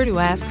 Remember to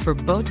ask for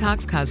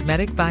Botox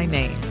Cosmetic by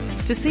name.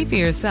 To see for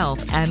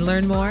yourself and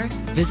learn more,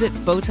 visit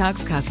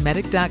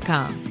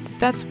BotoxCosmetic.com.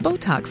 That's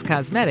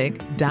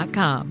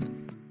BotoxCosmetic.com.